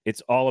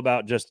 It's all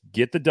about just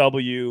get the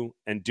W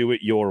and do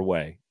it your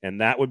way.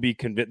 And that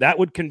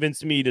would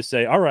convince me to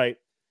say, all right,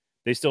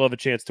 they still have a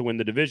chance to win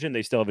the division.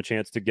 They still have a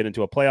chance to get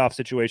into a playoff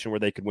situation where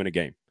they could win a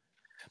game.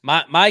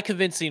 My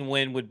convincing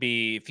win would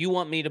be, if you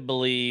want me to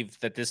believe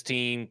that this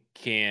team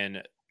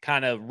can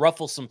kind of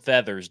ruffle some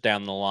feathers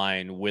down the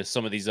line with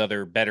some of these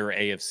other better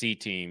AFC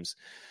teams,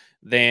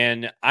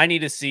 then I need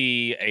to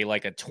see a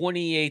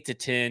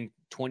 28-10,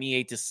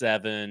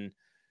 28-7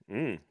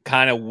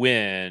 kind of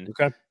win.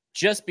 Okay.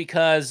 Just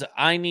because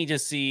I need to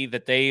see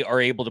that they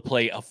are able to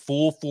play a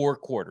full 4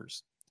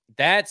 quarters.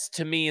 That's,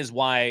 to me, is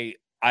why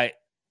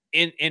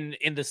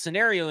in the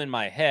scenario in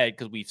my head,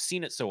 because we've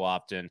seen it so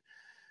often,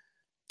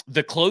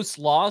 the close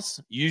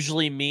loss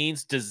usually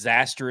means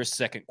disastrous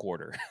second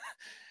quarter.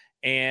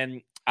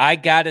 And I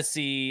got to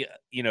see,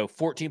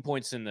 14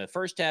 points in the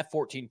first half,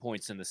 14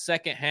 points in the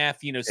second half.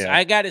 So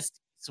I got to see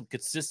some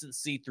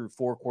consistency through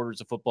 4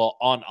 quarters of football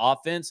on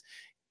offense.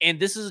 And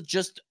this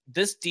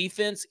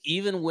defense,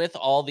 even with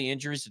all the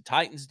injuries, the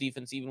Titans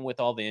defense, even with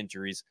all the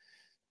injuries,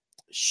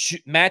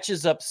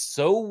 matches up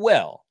so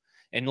well.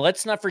 And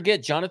let's not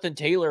forget, Jonathan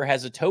Taylor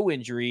has a toe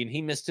injury, and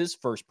he missed his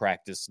first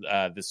practice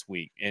this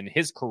week in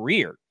his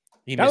career.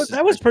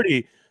 That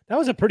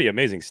was a pretty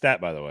amazing stat,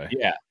 by the way.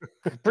 Yeah,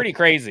 pretty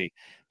crazy.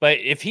 But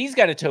if he's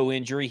got a toe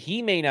injury,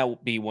 he may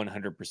not be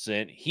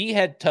 100%. He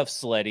had tough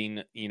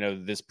sledding,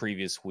 this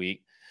previous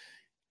week.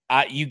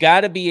 You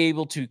got to be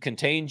able to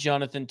contain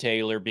Jonathan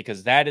Taylor,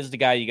 because that is the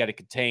guy you got to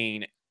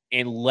contain,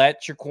 and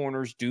let your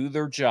corners do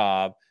their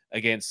job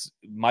against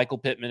Michael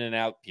Pittman and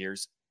Alec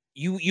Pierce.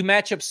 You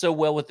match up so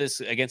well with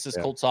this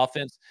Colts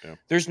offense. Yeah.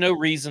 There's no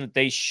reason that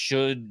they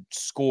should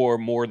score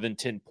more than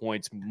 10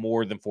 points,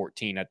 more than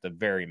 14 at the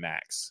very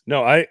max.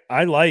 No, I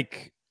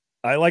like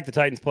the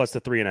Titans plus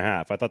the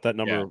 3.5. I thought that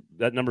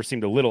number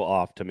seemed a little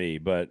off to me,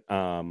 but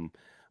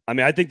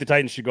I think the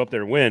Titans should go up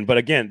there and win. But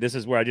again, this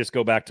is where I just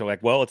go back to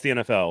it's the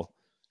NFL.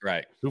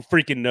 Right. Who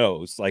freaking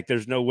knows? Like,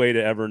 there's no way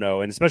to ever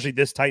know. And especially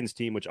this Titans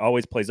team, which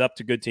always plays up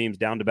to good teams,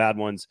 down to bad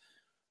ones.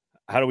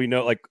 How do we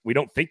know? Like, we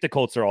don't think the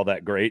Colts are all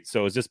that great.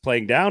 So is this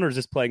playing down or is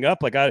this playing up?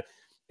 Like,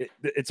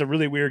 it's a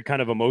really weird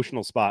kind of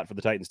emotional spot for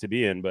the Titans to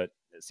be in. But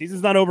the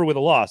season's not over with a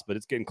loss, but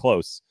it's getting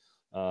close.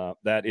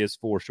 That is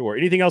for sure.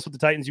 Anything else with the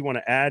Titans you want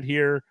to add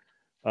here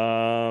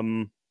How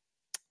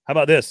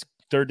about this?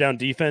 Third down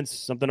defense,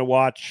 something to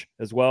watch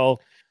as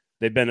well.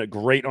 They've been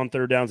great on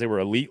third downs. They were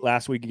elite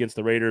last week against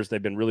the Raiders.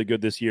 They've been really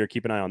good this year.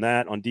 Keep an eye on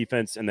that on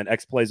defense. And then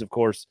X plays, of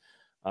course.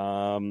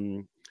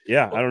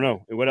 Yeah, I don't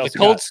know. What else?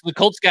 The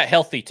Colts got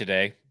healthy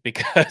today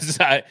because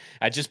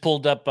I just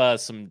pulled up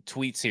some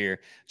tweets here.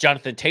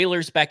 Jonathan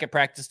Taylor's back at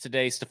practice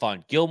today.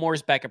 Stephon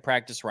Gilmore's back at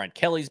practice. Ryan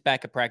Kelly's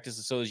back at practice,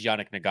 and so is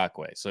Yannick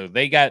Ngakoue. So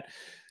they got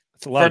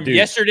from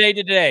yesterday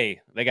to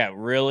today, they got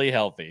really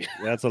healthy.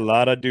 That's a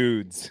lot of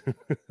dudes.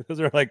 those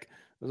are like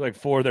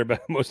four of their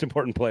most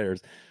important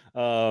players.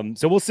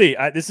 So we'll see.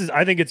 I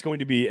think it's going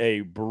to be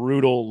a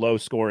brutal,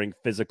 low-scoring,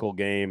 physical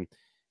game,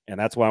 and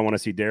that's why I want to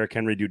see Derrick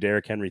Henry do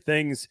Derrick Henry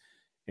things.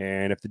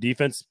 And if the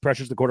defense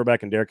pressures the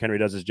quarterback and Derrick Henry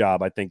does his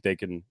job, I think they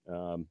can.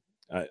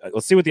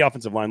 Let's see what the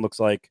offensive line looks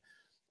like.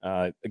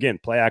 Again,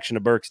 play action to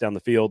Burks down the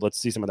field. Let's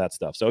see some of that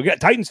stuff. So again,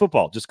 Titans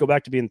football. Just go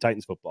back to being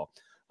Titans football.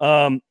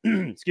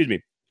 Excuse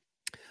me.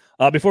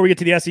 Before we get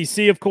to the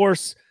SEC, of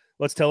course,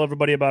 let's tell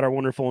everybody about our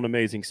wonderful and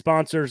amazing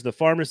sponsors: the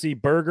Pharmacy,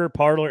 Burger,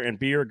 Parlor, and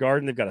Beer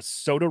Garden. They've got a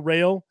soda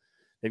rail.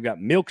 They've got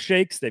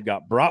milkshakes. They've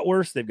got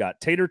bratwurst. They've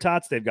got tater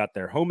tots. They've got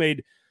their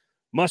homemade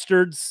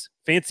mustards,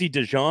 fancy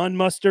Dijon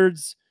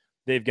mustards.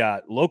 They've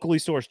got locally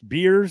sourced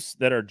beers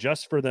that are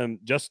just for them,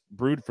 just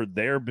brewed for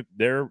their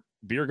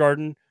beer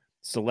garden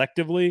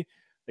selectively.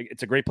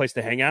 It's a great place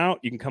to hang out.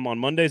 You can come on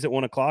Mondays at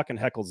 1:00 and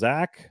heckle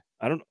Zach.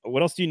 I don't.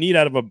 What else do you need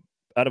out of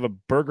a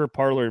burger,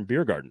 parlor, and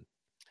beer garden?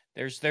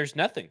 There's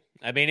nothing.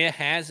 I mean, it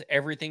has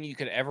everything you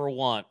could ever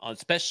want,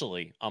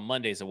 especially on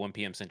Mondays at 1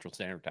 p.m. Central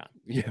Standard Time.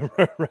 Yeah,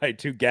 right.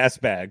 2 gas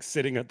bags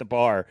sitting at the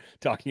bar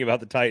talking about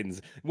the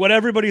Titans. What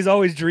everybody's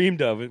always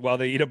dreamed of while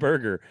they eat a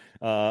burger.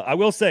 I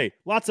will say,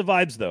 lots of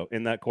vibes, though,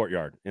 in that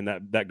courtyard, in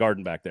that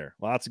garden back there.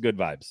 Lots of good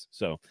vibes.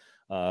 So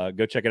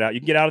go check it out. You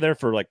can get out of there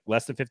for like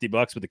less than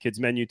 $50 with the kids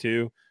menu,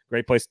 too.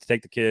 Great place to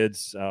take the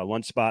kids.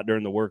 Lunch spot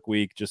during the work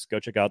week. Just go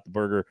check out the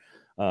burger,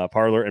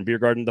 parlor, and beer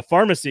garden. The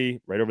Pharmacy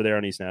right over there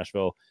on East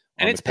Nashville.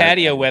 And it's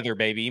patio weather,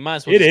 baby. You might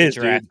as well get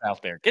your ass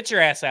out there. Get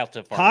your ass out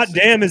to Pharmacy. Hot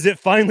damn, is it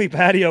finally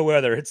patio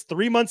weather? It's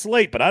 3 months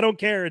late, but I don't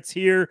care. It's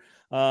here.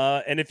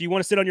 And if you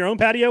want to sit on your own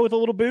patio with a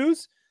little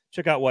booze,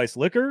 check out Weiss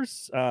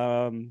Liquors.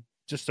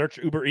 Just search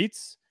Uber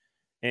Eats,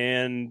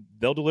 and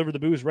they'll deliver the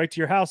booze right to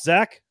your house.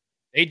 Zach?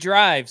 They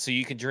drive so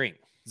you can drink.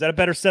 Is that a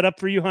better setup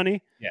for you,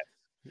 honey? Yeah.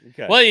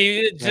 Okay. Well,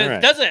 it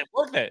just doesn't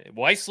work that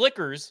Weiss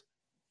Liquors.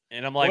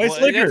 And I'm like,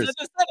 Weiss Liquors. That's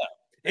the setup.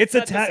 It's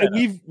a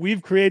tag.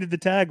 We've created the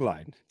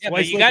tagline. Yeah,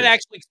 but you got to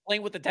actually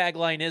explain what the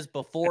tagline is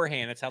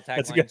beforehand. That's how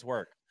taglines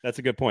work. That's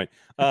a good point.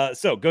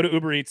 So go to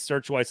Uber Eats,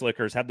 search Weiss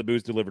Liquors, have the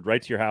booze delivered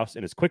right to your house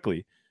in as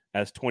quickly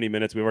as 20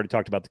 minutes. We've already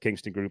talked about the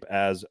Kingston Group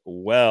as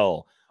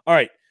well. All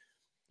right.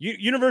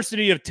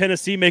 University of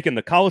Tennessee making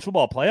the college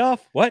football playoff?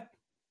 What?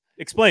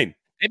 Explain.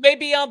 It may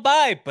be on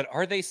bye, but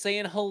are they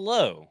saying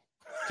hello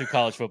to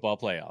college football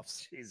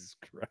playoffs? Jesus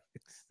Christ.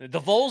 The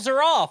Vols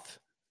are off,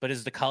 but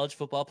is the college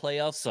football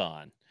playoffs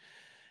on?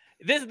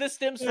 This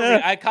stems from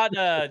I caught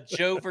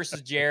Joe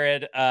versus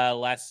Jared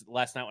last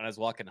night when I was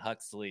walking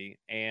Huxley,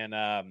 and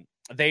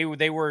they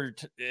were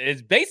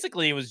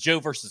it was Joe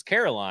versus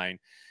Caroline,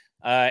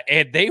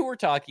 and they were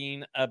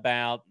talking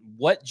about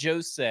what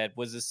Joe said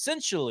was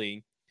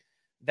essentially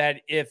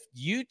that if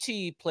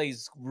UT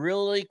plays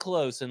really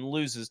close and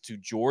loses to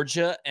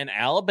Georgia and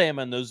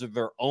Alabama, and those are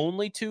their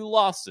only 2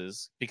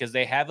 losses because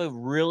they have a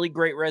really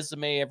great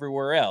resume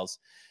everywhere else,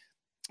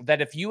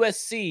 that if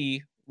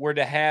USC were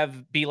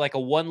to be like a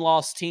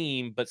 1-loss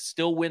team but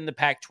still win the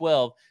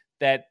Pac-12,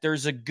 that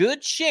there's a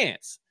good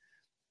chance,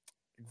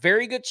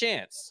 very good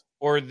chance,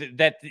 or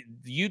that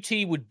the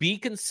UT would be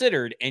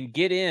considered and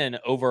get in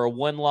over a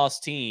 1-loss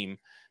team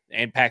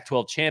and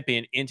Pac-12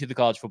 champion into the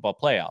college football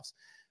playoffs.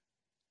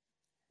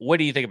 What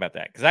do you think about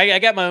that? Because I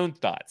got my own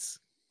thoughts.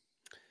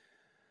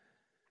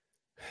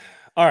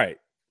 All right.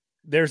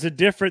 This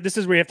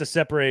is where you have to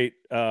separate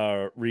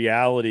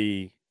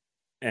reality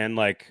and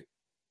like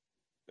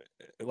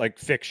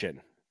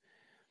fiction,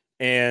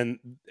 and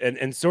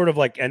sort of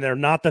like, and they're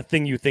not the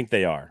thing you think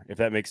they are, if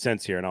that makes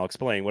sense here. And I'll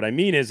explain. What I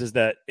mean is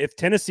that if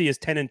Tennessee is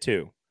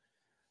 10-2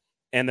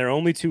 and their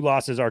only 2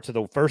 losses are to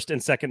the first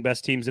and second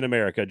best teams in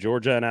America,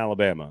 Georgia and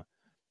Alabama,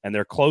 and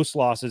they're close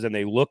losses and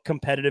they look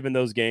competitive in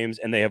those games,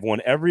 and they have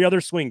won every other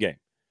swing game,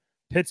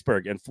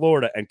 Pittsburgh and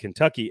Florida and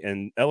Kentucky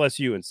and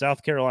LSU and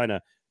South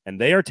Carolina, and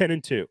they are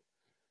 10-2.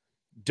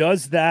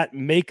 Does that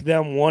make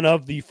them one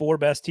of the 4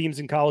 best teams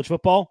in college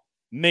football?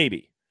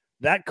 Maybe.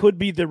 That could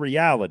be the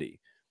reality.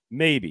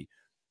 Maybe.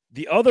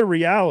 The other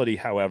reality,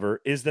 however,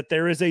 is that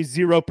there is a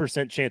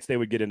 0% chance they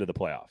would get into the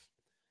playoff.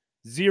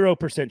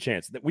 0%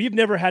 chance. That we've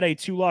never had a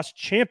 2-loss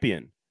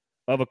champion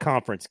of a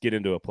conference get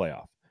into a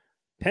playoff.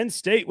 Penn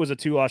State was a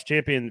 2-loss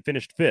champion and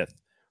finished 5th.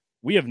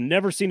 We have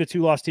never seen a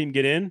 2-loss team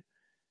get in,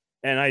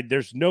 and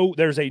there's a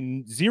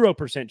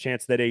 0%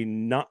 chance that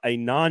a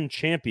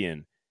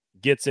non-champion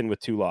gets in with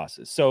 2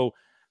 losses. So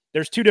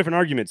there's 2 different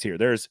arguments here.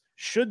 There's,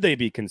 should they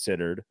be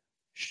considered?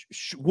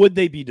 Would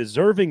they be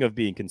deserving of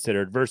being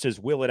considered versus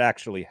will it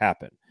actually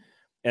happen?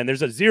 And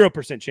there's a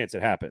 0% chance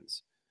it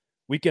happens.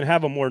 we can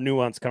have a more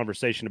nuanced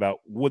conversation about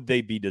would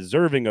they be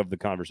deserving of the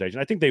conversation.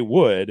 I think they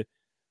would,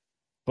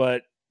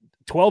 but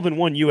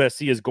 12-1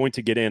 USC is going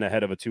to get in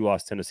ahead of a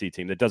 2-loss Tennessee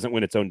team that doesn't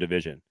win its own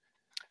division.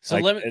 So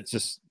like,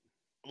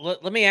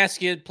 let me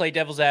ask you to play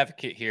devil's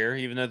advocate here,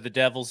 even though the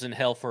devil's in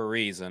hell for a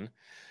reason.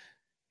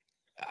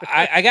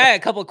 I got a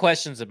couple of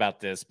questions about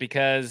this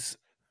because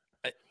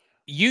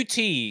UT,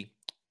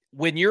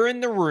 when you're in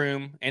the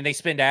room and they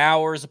spend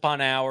hours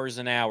upon hours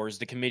and hours,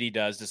 the committee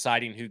does,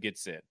 deciding who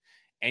gets in,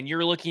 and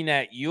you're looking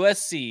at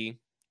USC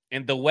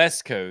and the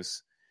West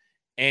Coast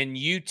and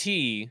UT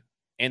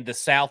and the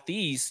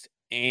Southeast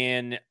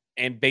and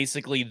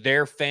basically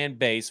their fan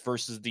base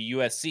versus the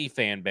USC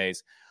fan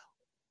base,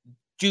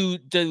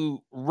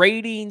 do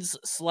ratings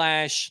 /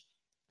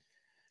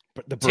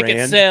 the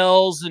ticket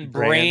sales and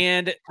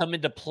brand come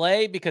into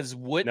play? Because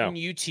wouldn't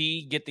UT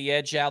get the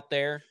edge out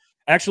there?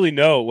 Actually,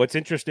 no. What's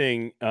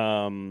interesting,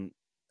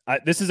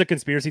 this is a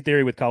conspiracy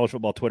theory with college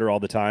football Twitter all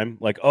the time.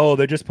 Like, oh,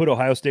 they just put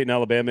Ohio State and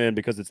Alabama in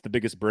because it's the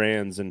biggest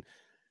brands. And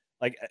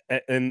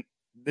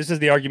this is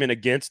the argument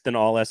against an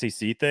all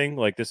SEC thing.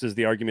 Like, this is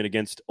the argument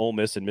against Ole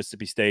Miss and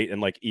Mississippi State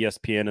and like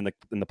ESPN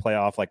in the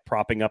playoff, like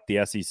propping up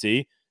the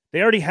SEC.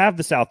 They already have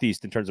the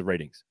Southeast in terms of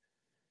ratings.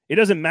 It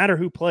doesn't matter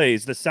who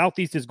plays. The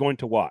Southeast is going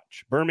to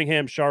watch.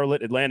 Birmingham,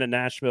 Charlotte, Atlanta,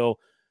 Nashville,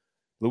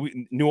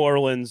 New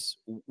Orleans.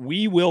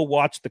 We will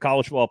watch the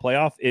college football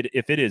playoff.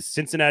 If it is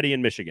Cincinnati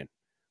and Michigan,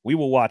 we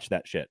will watch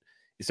that shit.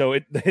 So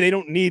they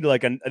don't need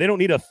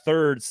a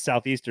third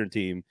Southeastern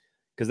team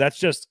because that's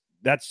just.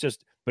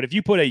 But if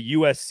you put a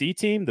USC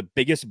team, the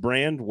biggest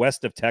brand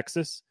west of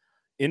Texas,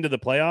 into the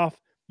playoff,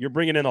 you're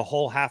bringing in a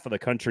whole half of the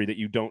country that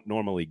you don't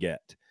normally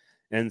get.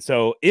 And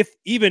so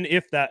even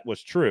if that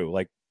was true,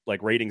 like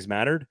ratings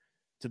mattered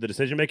to the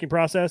decision-making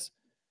process,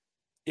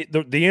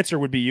 the answer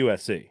would be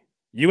USC.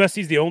 USC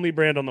is the only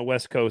brand on the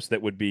West Coast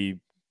that would be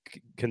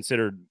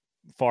considered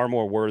far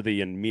more worthy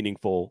and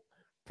meaningful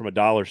from a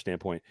dollar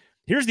standpoint.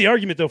 Here's the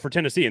argument, though, for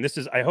Tennessee, and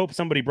I hope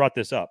somebody brought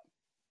this up,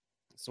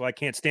 so I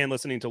can't stand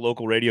listening to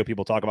local radio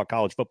people talk about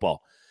college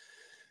football.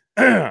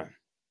 What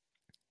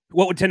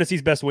would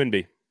Tennessee's best win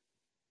be?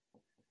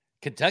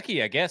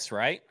 Kentucky, I guess,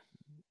 right?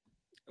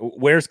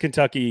 Where's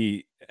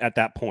Kentucky at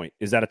that point?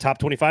 Is that a top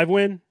 25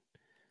 win?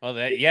 Well,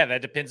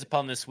 that depends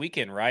upon this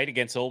weekend, right?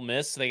 Against Ole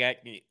Miss,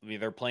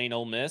 they're playing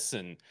Ole Miss,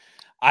 and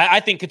I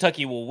think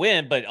Kentucky will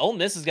win, but Ole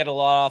Miss has got a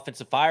lot of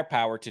offensive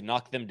firepower to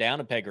knock them down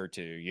a peg or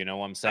two. You know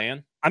what I'm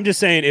saying? I'm just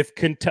saying if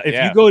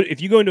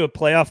you go into a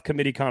playoff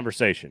committee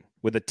conversation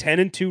with a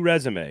 10-2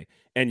 resume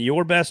and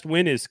your best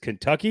win is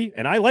Kentucky,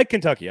 and I like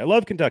Kentucky, I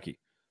love Kentucky.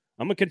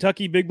 I'm a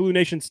Kentucky Big Blue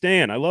Nation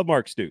stan. I love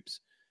Mark Stoops.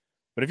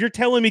 But if you're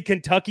telling me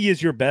Kentucky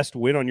is your best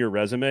win on your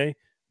resume,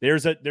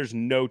 there's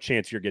no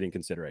chance you're getting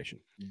consideration.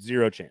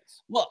 Zero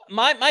chance. Well,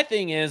 my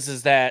thing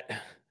is that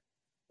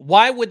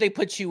why would they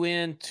put you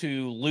in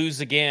to lose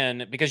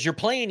again? Because you're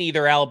playing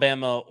either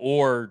Alabama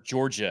or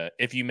Georgia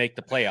if you make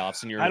the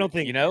playoffs, and I don't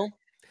think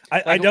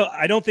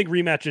I don't think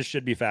rematches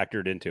should be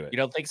factored into it. You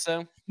don't think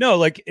so? No,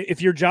 like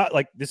if your job,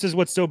 like this is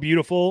what's so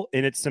beautiful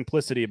in its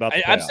simplicity about the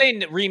playoff. I'm saying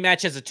that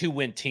rematch as a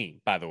 2-win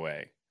team, by the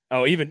way.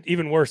 Oh,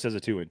 even worse as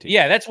a 2-win team.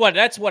 Yeah, that's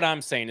what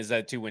I'm saying is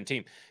that a 2-win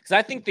team. Because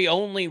I think the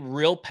only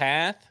real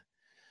path,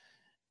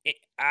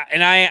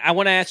 and I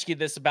want to ask you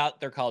this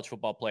about their college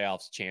football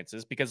playoffs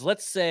chances, because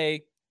let's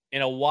say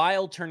in a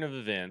wild turn of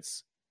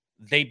events,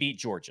 they beat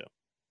Georgia.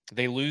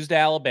 They lose to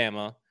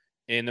Alabama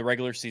in the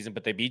regular season,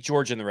 but they beat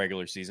Georgia in the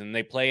regular season.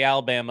 They play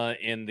Alabama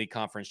in the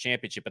conference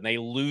championship, and they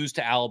lose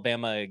to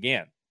Alabama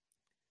again.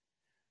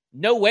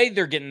 No way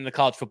they're getting the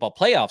college football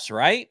playoffs,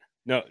 right?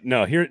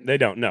 No, here they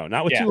don't. No,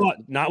 not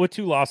with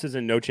two losses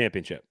and no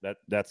championship.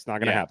 That's not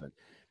going to happen.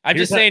 I'm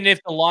just saying if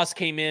the loss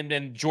came in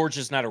and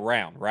Georgia's not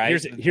around,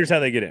 right? Here's how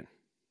they get in.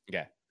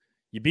 Okay.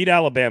 You beat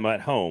Alabama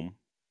at home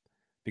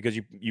because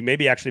you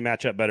maybe actually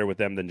match up better with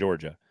them than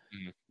Georgia.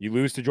 Mm-hmm. You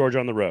lose to Georgia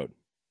on the road.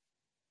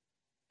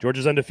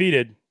 Georgia's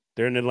undefeated.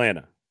 They're in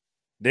Atlanta.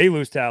 They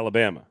lose to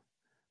Alabama.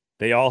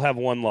 They all have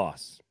one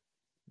loss.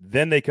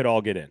 Then they could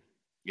all get in.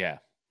 Yeah.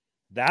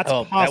 That's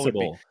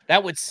possible.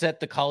 That would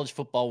set the college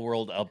football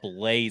world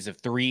ablaze if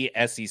 3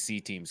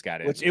 SEC teams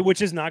got in.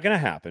 Which is not going to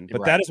happen.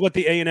 But that is what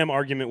the A&M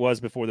argument was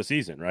before the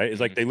season, right? It's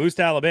like they lose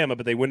to Alabama,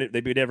 but they win it. They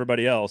beat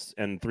everybody else,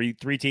 and three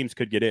teams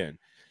could get in.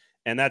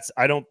 And that's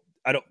I don't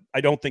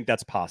think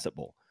that's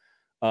possible.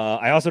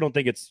 I also don't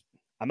think it's.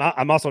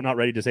 I'm also not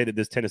ready to say that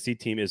this Tennessee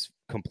team is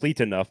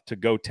complete enough to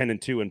go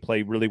 10-2 and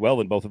play really well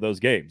in both of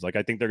those games. Like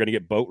I think they're going to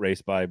get boat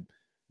raced by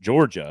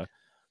Georgia.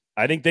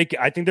 I think they're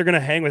going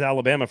to hang with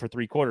Alabama for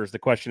 3 quarters. The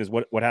question is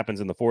what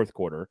happens in the 4th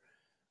quarter.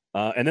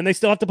 And then they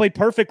still have to play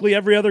perfectly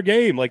every other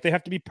game. Like they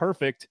have to be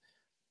perfect.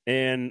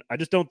 And I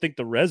just don't think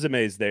the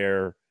resume is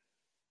there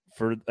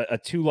for a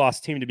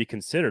 2-loss team to be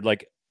considered.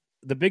 Like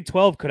the Big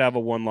 12 could have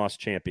a 1-loss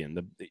champion.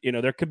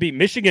 There could be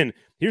Michigan.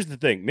 Here's the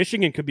thing.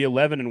 Michigan could be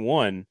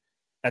 11-1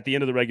 at the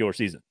end of the regular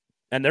season.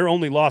 And their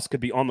only loss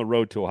could be on the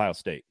road to Ohio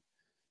State.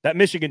 That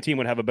Michigan team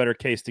would have a better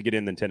case to get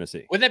in than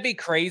Tennessee. Wouldn't that be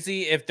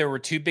crazy if there were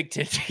 2 Big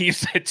Ten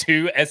teams and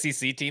 2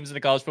 SEC teams in the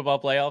college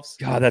football playoffs?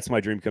 God, that's my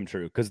dream come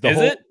true. Because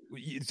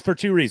it's for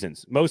 2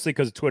 reasons. Mostly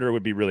because Twitter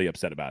would be really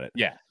upset about it.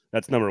 Yeah.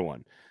 That's number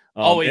one.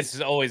 Always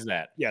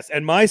that. Yes.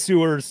 And my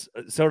sewers,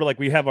 sort of like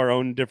we have our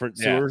own different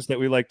sewers that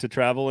we like to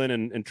travel in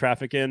and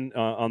traffic in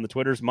on the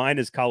Twitters. Mine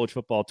is college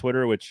football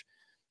Twitter, which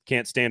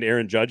can't stand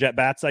Aaron Judge at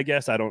bats, I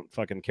guess. I don't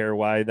fucking care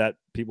why that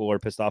people are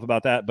pissed off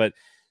about that. But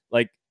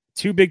like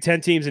 2 Big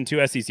Ten teams and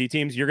 2 SEC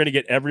teams, you're going to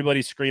get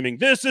everybody screaming,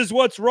 this is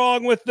what's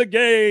wrong with the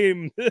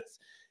game.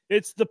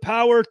 It's the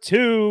power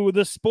 2.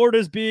 The sport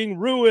is being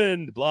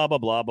ruined. Blah, blah,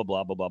 blah, blah,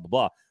 blah, blah, blah,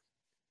 blah.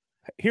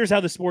 Here's how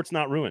the sport's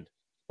not ruined.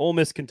 Ole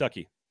Miss,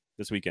 Kentucky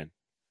this weekend.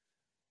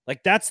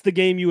 Like, that's the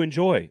game you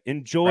enjoy.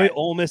 Enjoy right.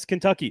 Ole Miss,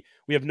 Kentucky.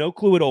 We have no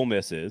clue what Ole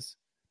Miss is.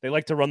 They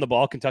like to run the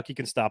ball. Kentucky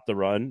can stop the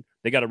run.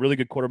 They got a really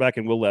good quarterback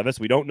in Will Levis.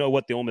 We don't know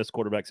what the Ole Miss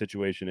quarterback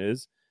situation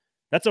is.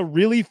 That's a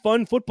really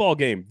fun football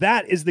game.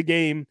 That is the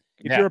game.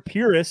 If you're a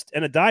purist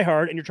and a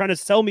diehard and you're trying to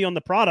sell me on the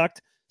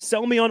product,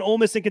 sell me on Ole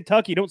Miss and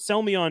Kentucky. Don't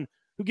sell me on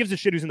who gives a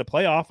shit who's in the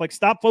playoff. Like,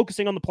 stop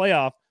focusing on the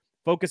playoff.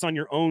 Focus on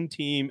your own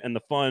team and the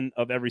fun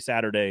of every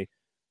Saturday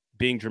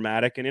being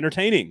dramatic and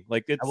entertaining.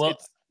 Like,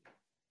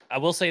 I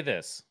will say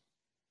this.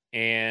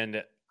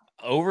 And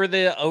over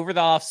the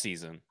off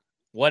season,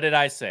 what did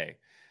I say?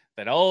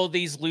 That all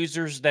these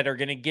losers that are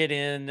going to get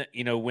in,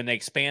 when they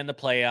expand the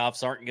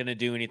playoffs, aren't going to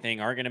do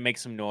anything, aren't going to make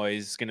some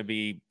noise. It's going to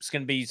be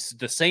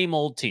the same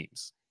old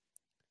teams.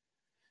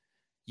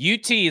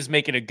 UT is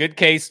making a good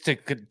case to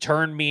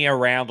turn me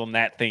around on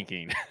that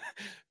thinking,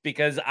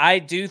 because I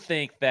do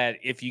think that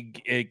if you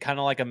kind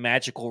of like a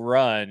magical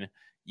run,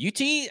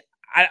 UT,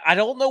 I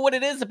don't know what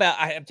it is about.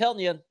 I'm telling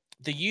you,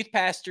 the youth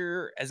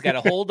pastor has got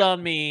a hold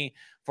on me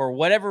for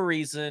whatever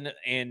reason,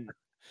 and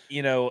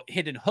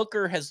Hendon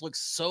Hooker has looked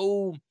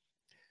so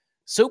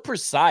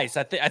precise.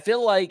 I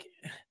feel like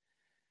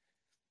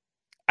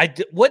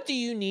what do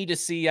you need to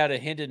see out of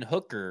Hendon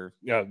Hooker?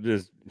 Yeah,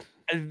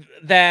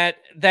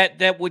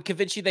 that would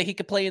convince you that he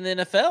could play in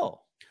the NFL.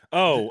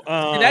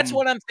 And that's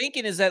what I'm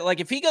thinking, is that,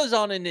 like, if he goes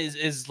on and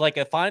is like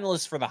a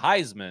finalist for the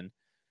Heisman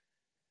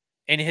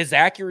and his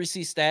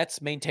accuracy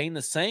stats maintain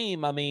the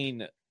same, I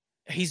mean,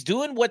 he's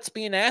doing what's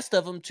being asked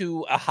of him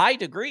to a high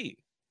degree.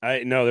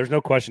 No, there's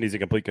no question he's in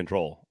complete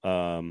control.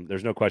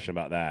 There's no question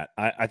about that.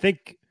 I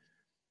think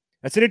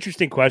that's an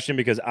interesting question,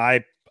 because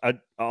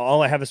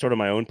all I have is sort of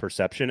my own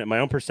perception, and my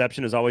own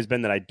perception has always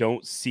been that I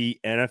don't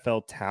see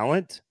NFL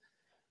talent,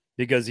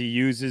 because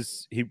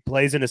he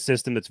plays in a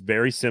system that's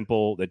very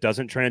simple, that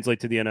doesn't translate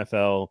to the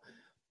NFL,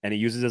 and he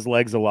uses his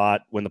legs a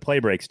lot when the play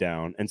breaks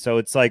down. And so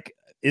it's like,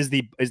 is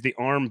the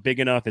arm big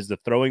enough? Is the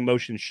throwing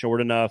motion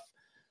short enough?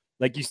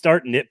 Like, you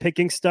start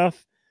nitpicking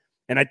stuff.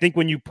 And I think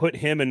when you put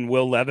him and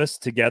Will Levis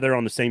together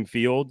on the same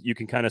field, you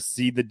can kind of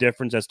see the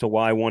difference as to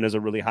why one is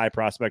a really high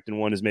prospect and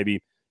one is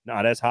maybe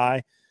not as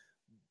high.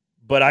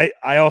 But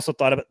I also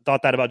thought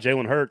that about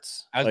Jalen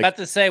Hurts. I was about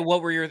to say,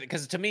 what were your,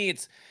 because to me,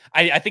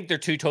 I think they're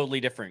 2 totally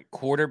different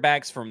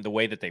quarterbacks from the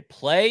way that they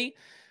play.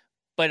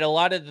 But a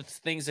lot of the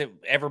things that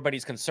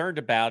everybody's concerned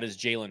about is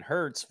Jalen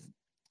Hurts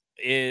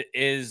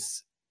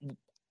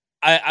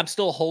I'm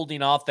still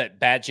holding off that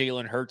bad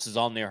Jalen Hurts is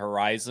on the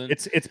horizon.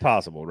 It's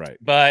possible, right?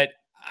 But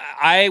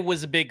I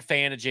was a big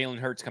fan of Jalen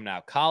Hurts coming out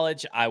of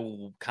college. I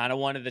kind of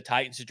wanted the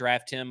Titans to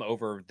draft him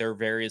over their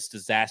various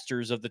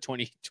disasters of the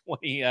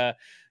 2020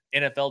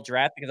 NFL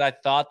draft, because I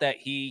thought that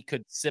he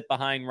could sit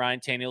behind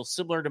Ryan Tannehill,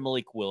 similar to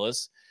Malik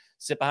Willis,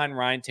 sit behind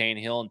Ryan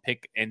Tannehill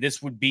and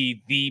this would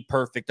be the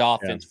perfect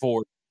offense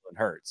for Jalen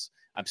Hurts.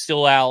 I'm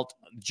still out.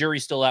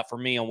 Jury's still out for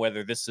me on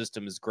whether this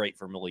system is great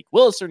for Malik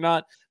Willis or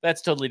not.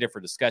 That's totally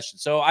different discussion.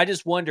 So I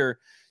just wonder,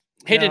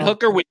 Hendon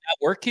Hooker would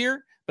not work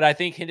here, but I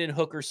think Hendon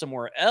Hooker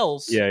somewhere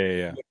else.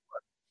 Yeah.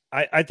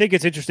 I think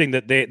it's interesting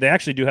that they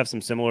actually do have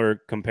some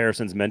similar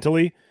comparisons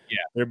mentally.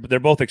 Yeah. They're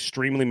both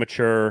extremely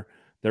mature.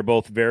 They're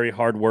both very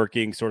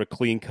hardworking, sort of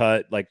clean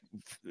cut, like,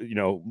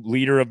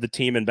 leader of the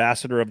team,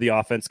 ambassador of the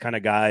offense kind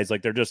of guys.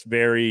 Like, they're just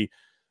very,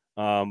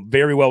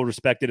 very well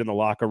respected in the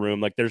locker room.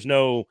 Like, there's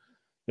no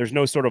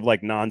sort of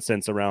like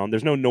nonsense around.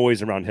 There's no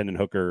noise around Hendon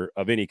Hooker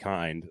of any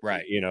kind,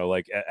 right?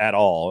 Like at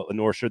all,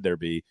 nor should there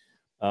be.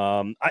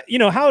 How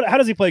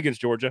does he play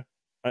against Georgia?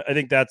 I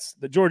think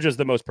Georgia's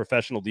the most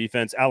professional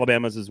defense.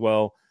 Alabama's as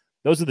well.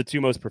 Those are the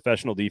 2 most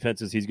professional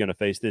defenses he's going to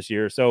face this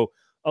year. So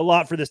a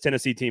lot for this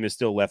Tennessee team is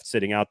still left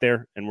sitting out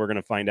there, and we're going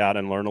to find out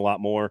and learn a lot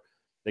more.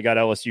 They got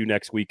LSU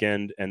next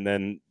weekend, and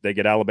then they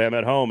get Alabama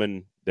at home,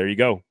 and there you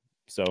go.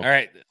 So, all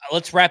right,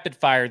 let's rapid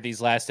fire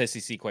these last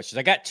SEC questions.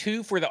 I got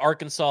 2 for the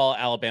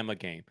Arkansas-Alabama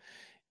game.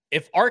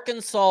 If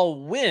Arkansas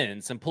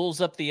wins and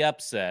pulls up the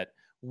upset,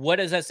 what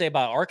does that say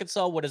about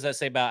Arkansas? What does that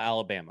say about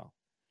Alabama?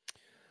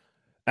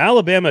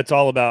 Alabama, it's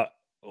all about,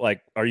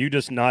 like, are you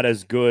just not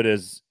as good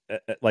as,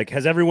 like,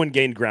 has everyone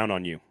gained ground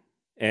on you?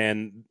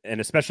 And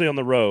especially on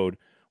the road,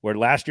 where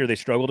last year they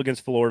struggled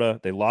against Florida,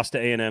 they lost to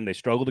A&M, they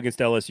struggled against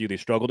LSU, they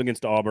struggled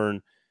against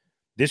Auburn.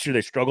 This year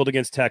they struggled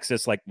against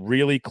Texas, like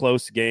really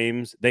close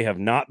games. They have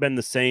not been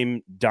the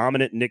same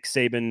dominant Nick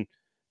Saban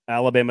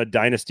Alabama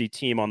dynasty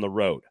team on the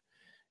road.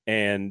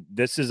 And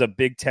this is a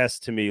big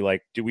test to me.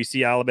 Like, do we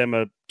see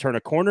Alabama turn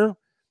a corner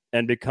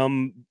and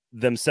become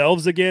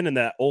themselves again in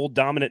that old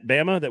dominant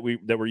Bama that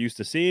we're used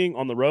to seeing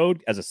on the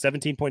road as a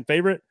 17-point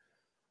favorite?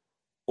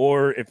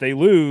 Or if they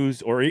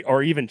lose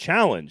or even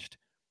challenged,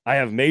 I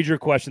have major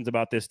questions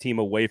about this team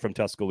away from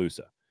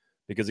Tuscaloosa.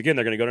 Because, again,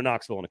 they're going to go to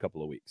Knoxville in a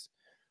couple of weeks.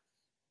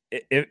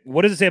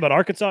 What does it say about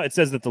Arkansas? It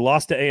says that the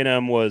loss to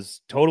A&M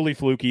was totally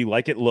fluky,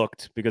 like it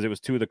looked, because it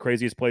was two of the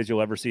craziest plays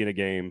you'll ever see in a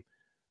game,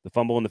 the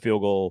fumble and the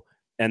field goal,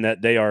 and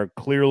that they are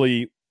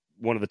clearly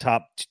one of the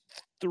top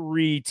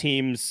three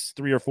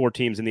or four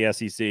teams in the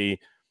SEC,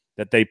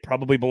 that they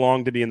probably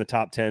belong to be in the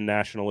top 10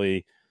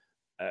 nationally.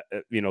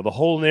 The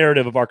whole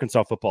narrative of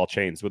Arkansas football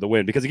changed with a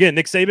win. Because, again,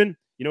 Nick Saban,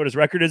 you know what his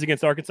record is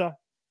against Arkansas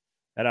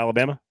at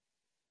Alabama?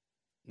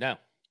 No.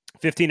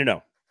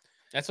 15-0.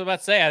 That's what I'm about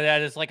to say.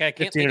 I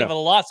can't think of a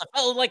loss. I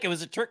felt like it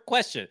was a trick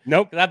question.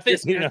 Nope. I'm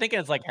thinking,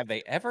 it's like, have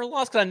they ever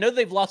lost? Because I know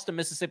they've lost to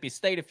Mississippi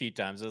State a few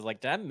times. I was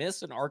like, did I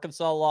miss an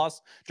Arkansas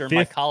loss during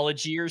my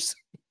college years?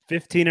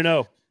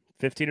 15-0.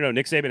 15-0.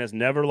 Nick Saban has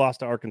never lost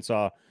to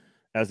Arkansas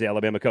as the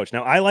Alabama coach.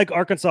 Now, I like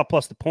Arkansas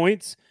plus the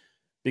points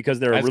because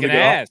they're a really good.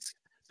 Ask.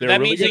 So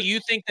that means that you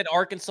think that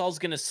Arkansas is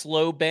going to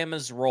slow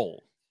Bama's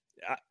roll.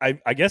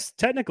 I guess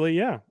technically,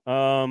 yeah.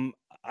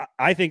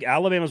 I think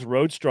Alabama's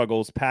road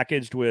struggles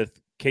packaged with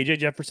KJ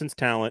Jefferson's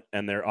talent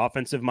and their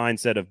offensive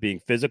mindset of being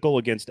physical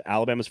against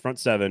Alabama's front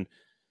seven.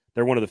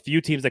 They're one of the few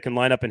teams that can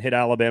line up and hit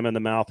Alabama in the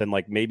mouth and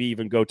like maybe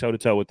even go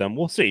toe-to-toe with them.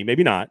 We'll see.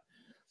 Maybe not.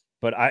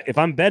 But if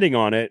I'm betting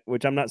on it,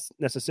 which I'm not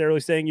necessarily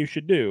saying you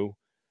should do,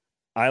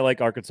 I like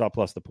Arkansas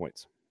plus the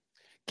points.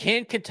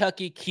 Can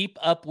Kentucky keep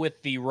up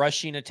with the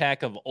rushing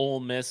attack of Ole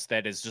Miss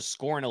that is just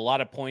scoring a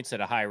lot of points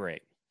at a high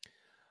rate?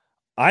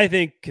 I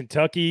think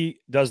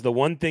Kentucky does the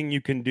one thing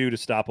you can do to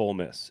stop Ole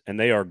Miss, and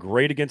they are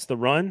great against the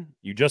run.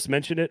 You just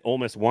mentioned it. Ole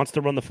Miss wants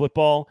to run the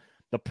football.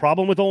 The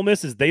problem with Ole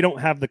Miss is they don't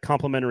have the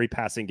complementary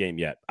passing game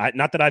yet.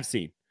 Not that I've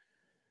seen.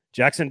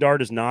 Jackson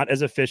Dart is not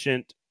as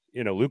efficient.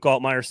 Luke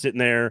Altmaier sitting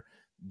there.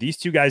 These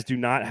two guys do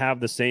not have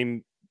the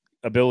same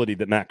ability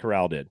that Matt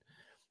Corral did.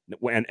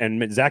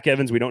 And Zach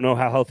Evans, we don't know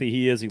how healthy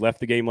he is. He left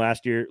the game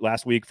last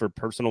week for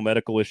personal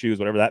medical issues,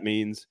 whatever that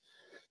means.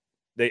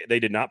 They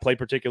did not play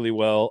particularly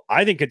well.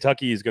 I think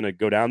Kentucky is going to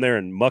go down there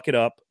and muck it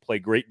up, play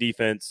great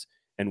defense,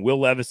 and Will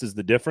Levis is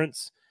the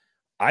difference.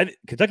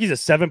 Kentucky's a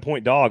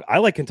 7-point dog. I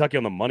like Kentucky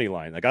on the money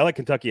line. Like I like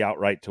Kentucky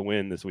outright to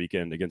win this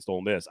weekend against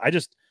Ole Miss.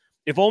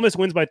 If Ole Miss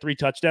wins by 3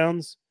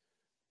 touchdowns,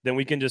 then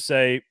we can just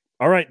say,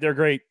 all right, they're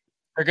great.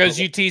 There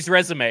goes UT's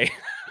resume.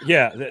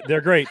 Yeah,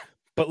 they're great.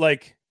 But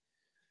like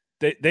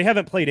they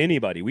haven't played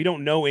anybody. We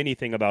don't know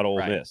anything about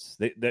Ole Miss.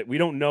 We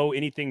don't know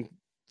anything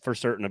for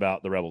certain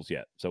about the Rebels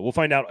yet. So we'll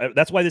find out.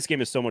 That's why this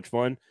game is so much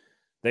fun.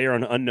 They are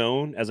an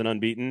unknown as an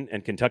unbeaten,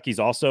 and Kentucky's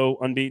also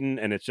unbeaten,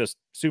 and it's just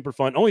super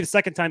fun. Only the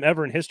second time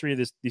ever in history of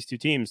these two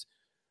teams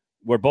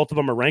where both of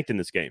them are ranked in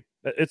this game.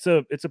 It's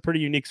a pretty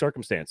unique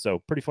circumstance. So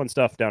pretty fun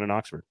stuff down in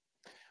Oxford.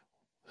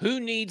 Who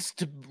needs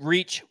to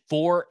reach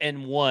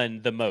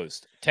 4-1 the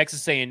most?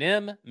 Texas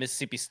A&M,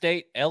 Mississippi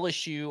State,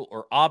 LSU,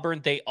 or Auburn?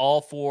 They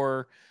all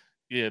four,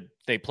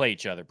 they play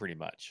each other pretty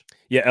much.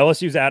 Yeah,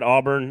 LSU's at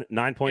Auburn,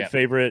 9-point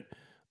favorite.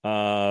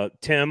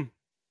 Tim,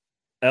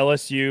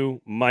 LSU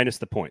minus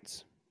the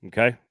points.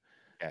 Okay.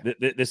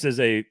 This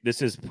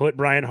is put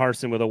Brian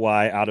Harsin with a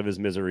Y out of his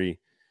misery.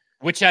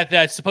 Which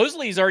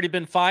supposedly he's already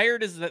been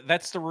fired.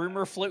 That's the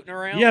rumor floating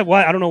around? Yeah.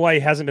 Why? I don't know why he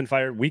hasn't been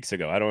fired weeks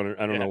ago. I don't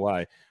know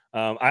why.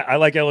 I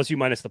like LSU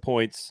minus the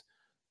points.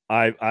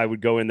 I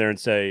would go in there and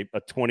say a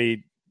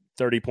 20,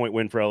 30-point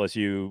win for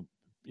LSU.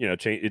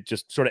 It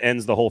just sort of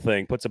ends the whole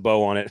thing, puts a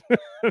bow on it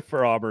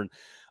for Auburn.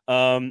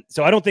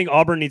 So I don't think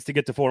Auburn needs to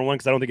get to 4-1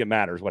 because I don't think it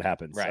matters what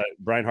happens. Right.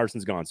 Brian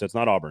Harsin's gone, so it's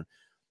not Auburn.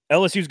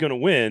 LSU's going to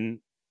win,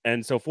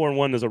 and so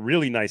 4-1 is a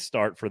really nice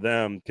start for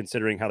them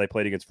considering how they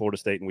played against Florida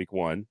State in week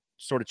 1.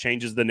 Sort of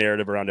changes the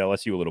narrative around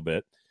LSU a little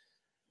bit.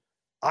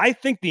 I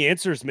think the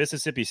answer is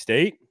Mississippi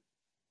State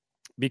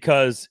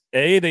because,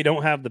 A, they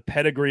don't have the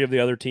pedigree of the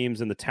other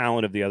teams and the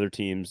talent of the other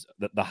teams,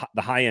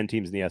 the high-end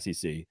teams in the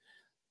SEC.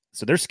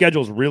 So their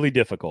schedule's really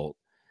difficult,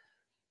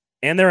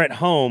 and they're at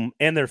home,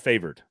 and they're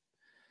favored.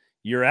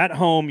 You're at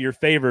home, you're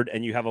favored,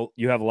 and you have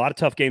a lot of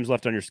tough games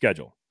left on your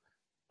schedule.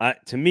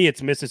 To me,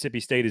 it's Mississippi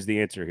State is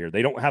the answer here.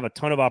 They don't have a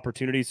ton of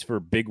opportunities for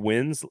big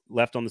wins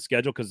left on the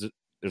schedule because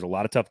there's a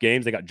lot of tough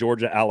games. They got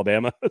Georgia,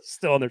 Alabama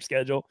still on their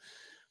schedule.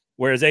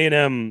 Whereas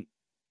A&M,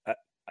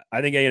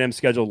 I think A&M's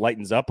schedule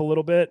lightens up a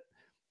little bit,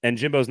 and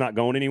Jimbo's not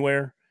going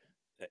anywhere.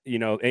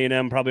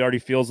 A&M probably already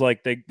feels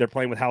like they're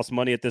playing with house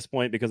money at this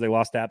point because they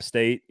lost to App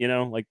State.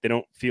 Like they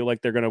don't feel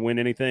like they're going to win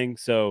anything.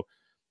 So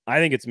I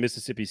think it's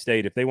Mississippi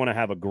State. If they want to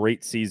have a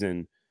great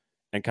season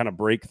and kind of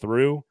break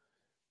through,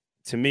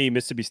 to me,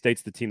 Mississippi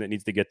State's the team that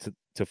needs to get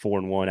to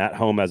 4-1 at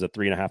home as a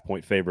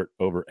 3.5-point favorite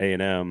over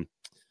A&M.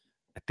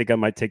 I think I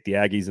might take the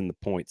Aggies in the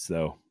points,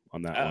 though,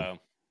 on that one.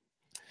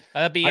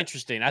 That'd be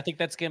interesting. I think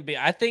that's going to be –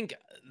 I think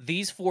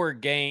these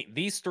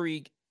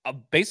three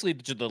basically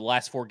the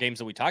last 4 games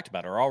that we talked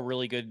about are all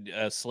really good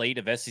slate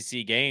of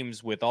SEC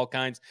games with all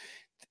kinds.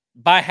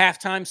 by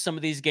halftime, some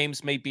of these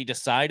games may be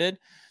decided,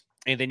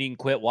 and then you can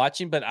quit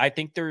watching. But I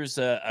think there's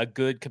a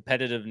good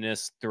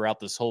competitiveness throughout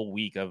this whole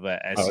week of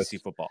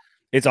SEC football.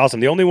 It's awesome.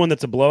 The only one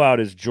that's a blowout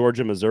is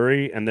Georgia,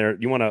 Missouri, and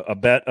you want a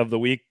bet of the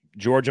week: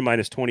 Georgia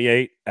minus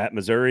 28 at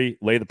Missouri.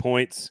 Lay the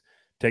points,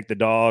 take the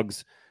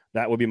dogs.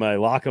 That would be my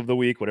lock of the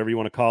week, whatever you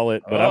want to call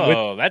it.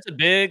 But that's a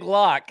big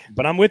lock.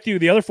 But I'm with you.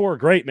 The other four are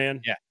great,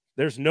 man. Yeah.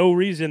 There's no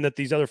reason that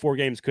these other four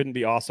games couldn't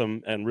be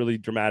awesome and really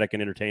dramatic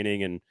and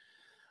entertaining. And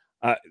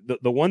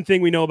the one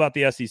thing we know about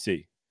the SEC,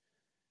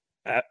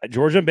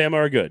 Georgia and Bama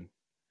are good.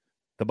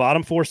 The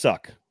bottom four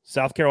suck: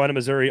 South Carolina,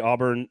 Missouri,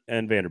 Auburn,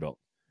 and Vanderbilt.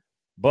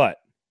 But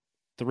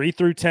 3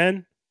 through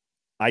 10,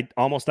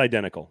 almost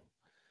identical.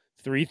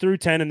 3 through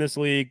 10 in this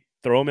league,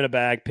 throw them in a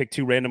bag, pick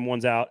 2 random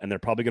ones out, and they're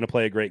probably going to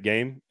play a great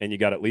game. And you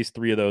got at least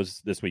 3 of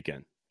those this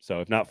weekend.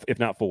 So if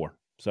not 4.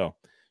 So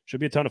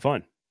should be a ton of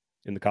fun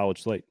in the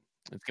college slate.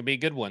 It's going to be a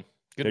good one.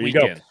 Good there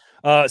weekend. You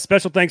go.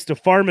 Special thanks to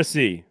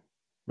Pharmacy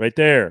right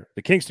there.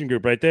 The Kingston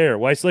Group right there.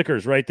 Weiss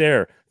Liquors right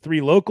there.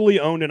 3 locally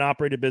owned and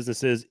operated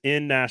businesses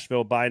in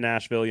Nashville by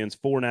Nashvillians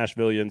for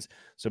Nashvillians.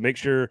 So make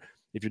sure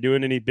if you're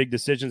doing any big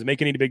decisions,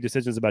 making any big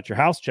decisions about your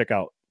house, check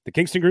out the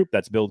Kingston Group.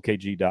 That's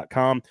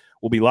buildkg.com.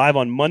 We'll be live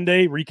on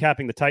Monday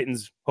recapping the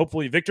Titans'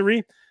 hopefully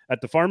victory at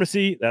the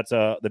Pharmacy. That's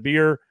the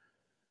Beer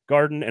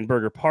Garden and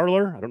Burger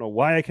Parlor. I don't know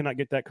why I cannot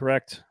get that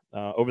correct.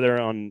 Over there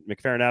on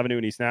McFerrin Avenue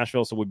in East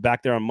Nashville. So we'll be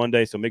back there on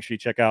Monday. So make sure you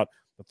check out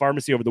the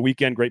Pharmacy over the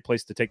weekend. Great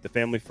place to take the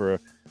family for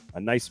a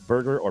nice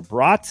burger or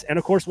brat. And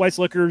of course, Weiss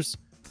Liquors,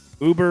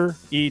 Uber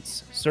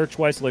Eats, search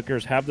Weiss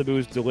Liquors, have the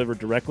booze delivered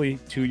directly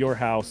to your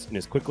house in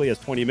as quickly as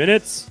 20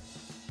 minutes.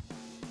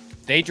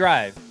 They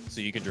drive so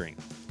you can drink.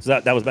 So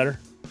that was better?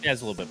 Yeah,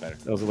 it's a little bit better.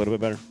 That was a little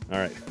bit better. All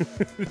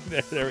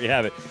right. there we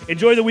have it.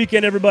 Enjoy the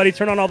weekend, everybody.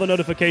 Turn on all the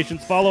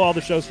notifications. Follow all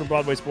the shows from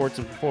Broadway Sports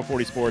and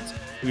 440 Sports.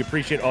 We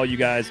appreciate all you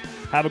guys.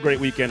 Have a great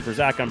weekend. For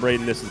Zach, I'm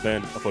Braden. This has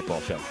been A Football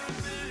Show.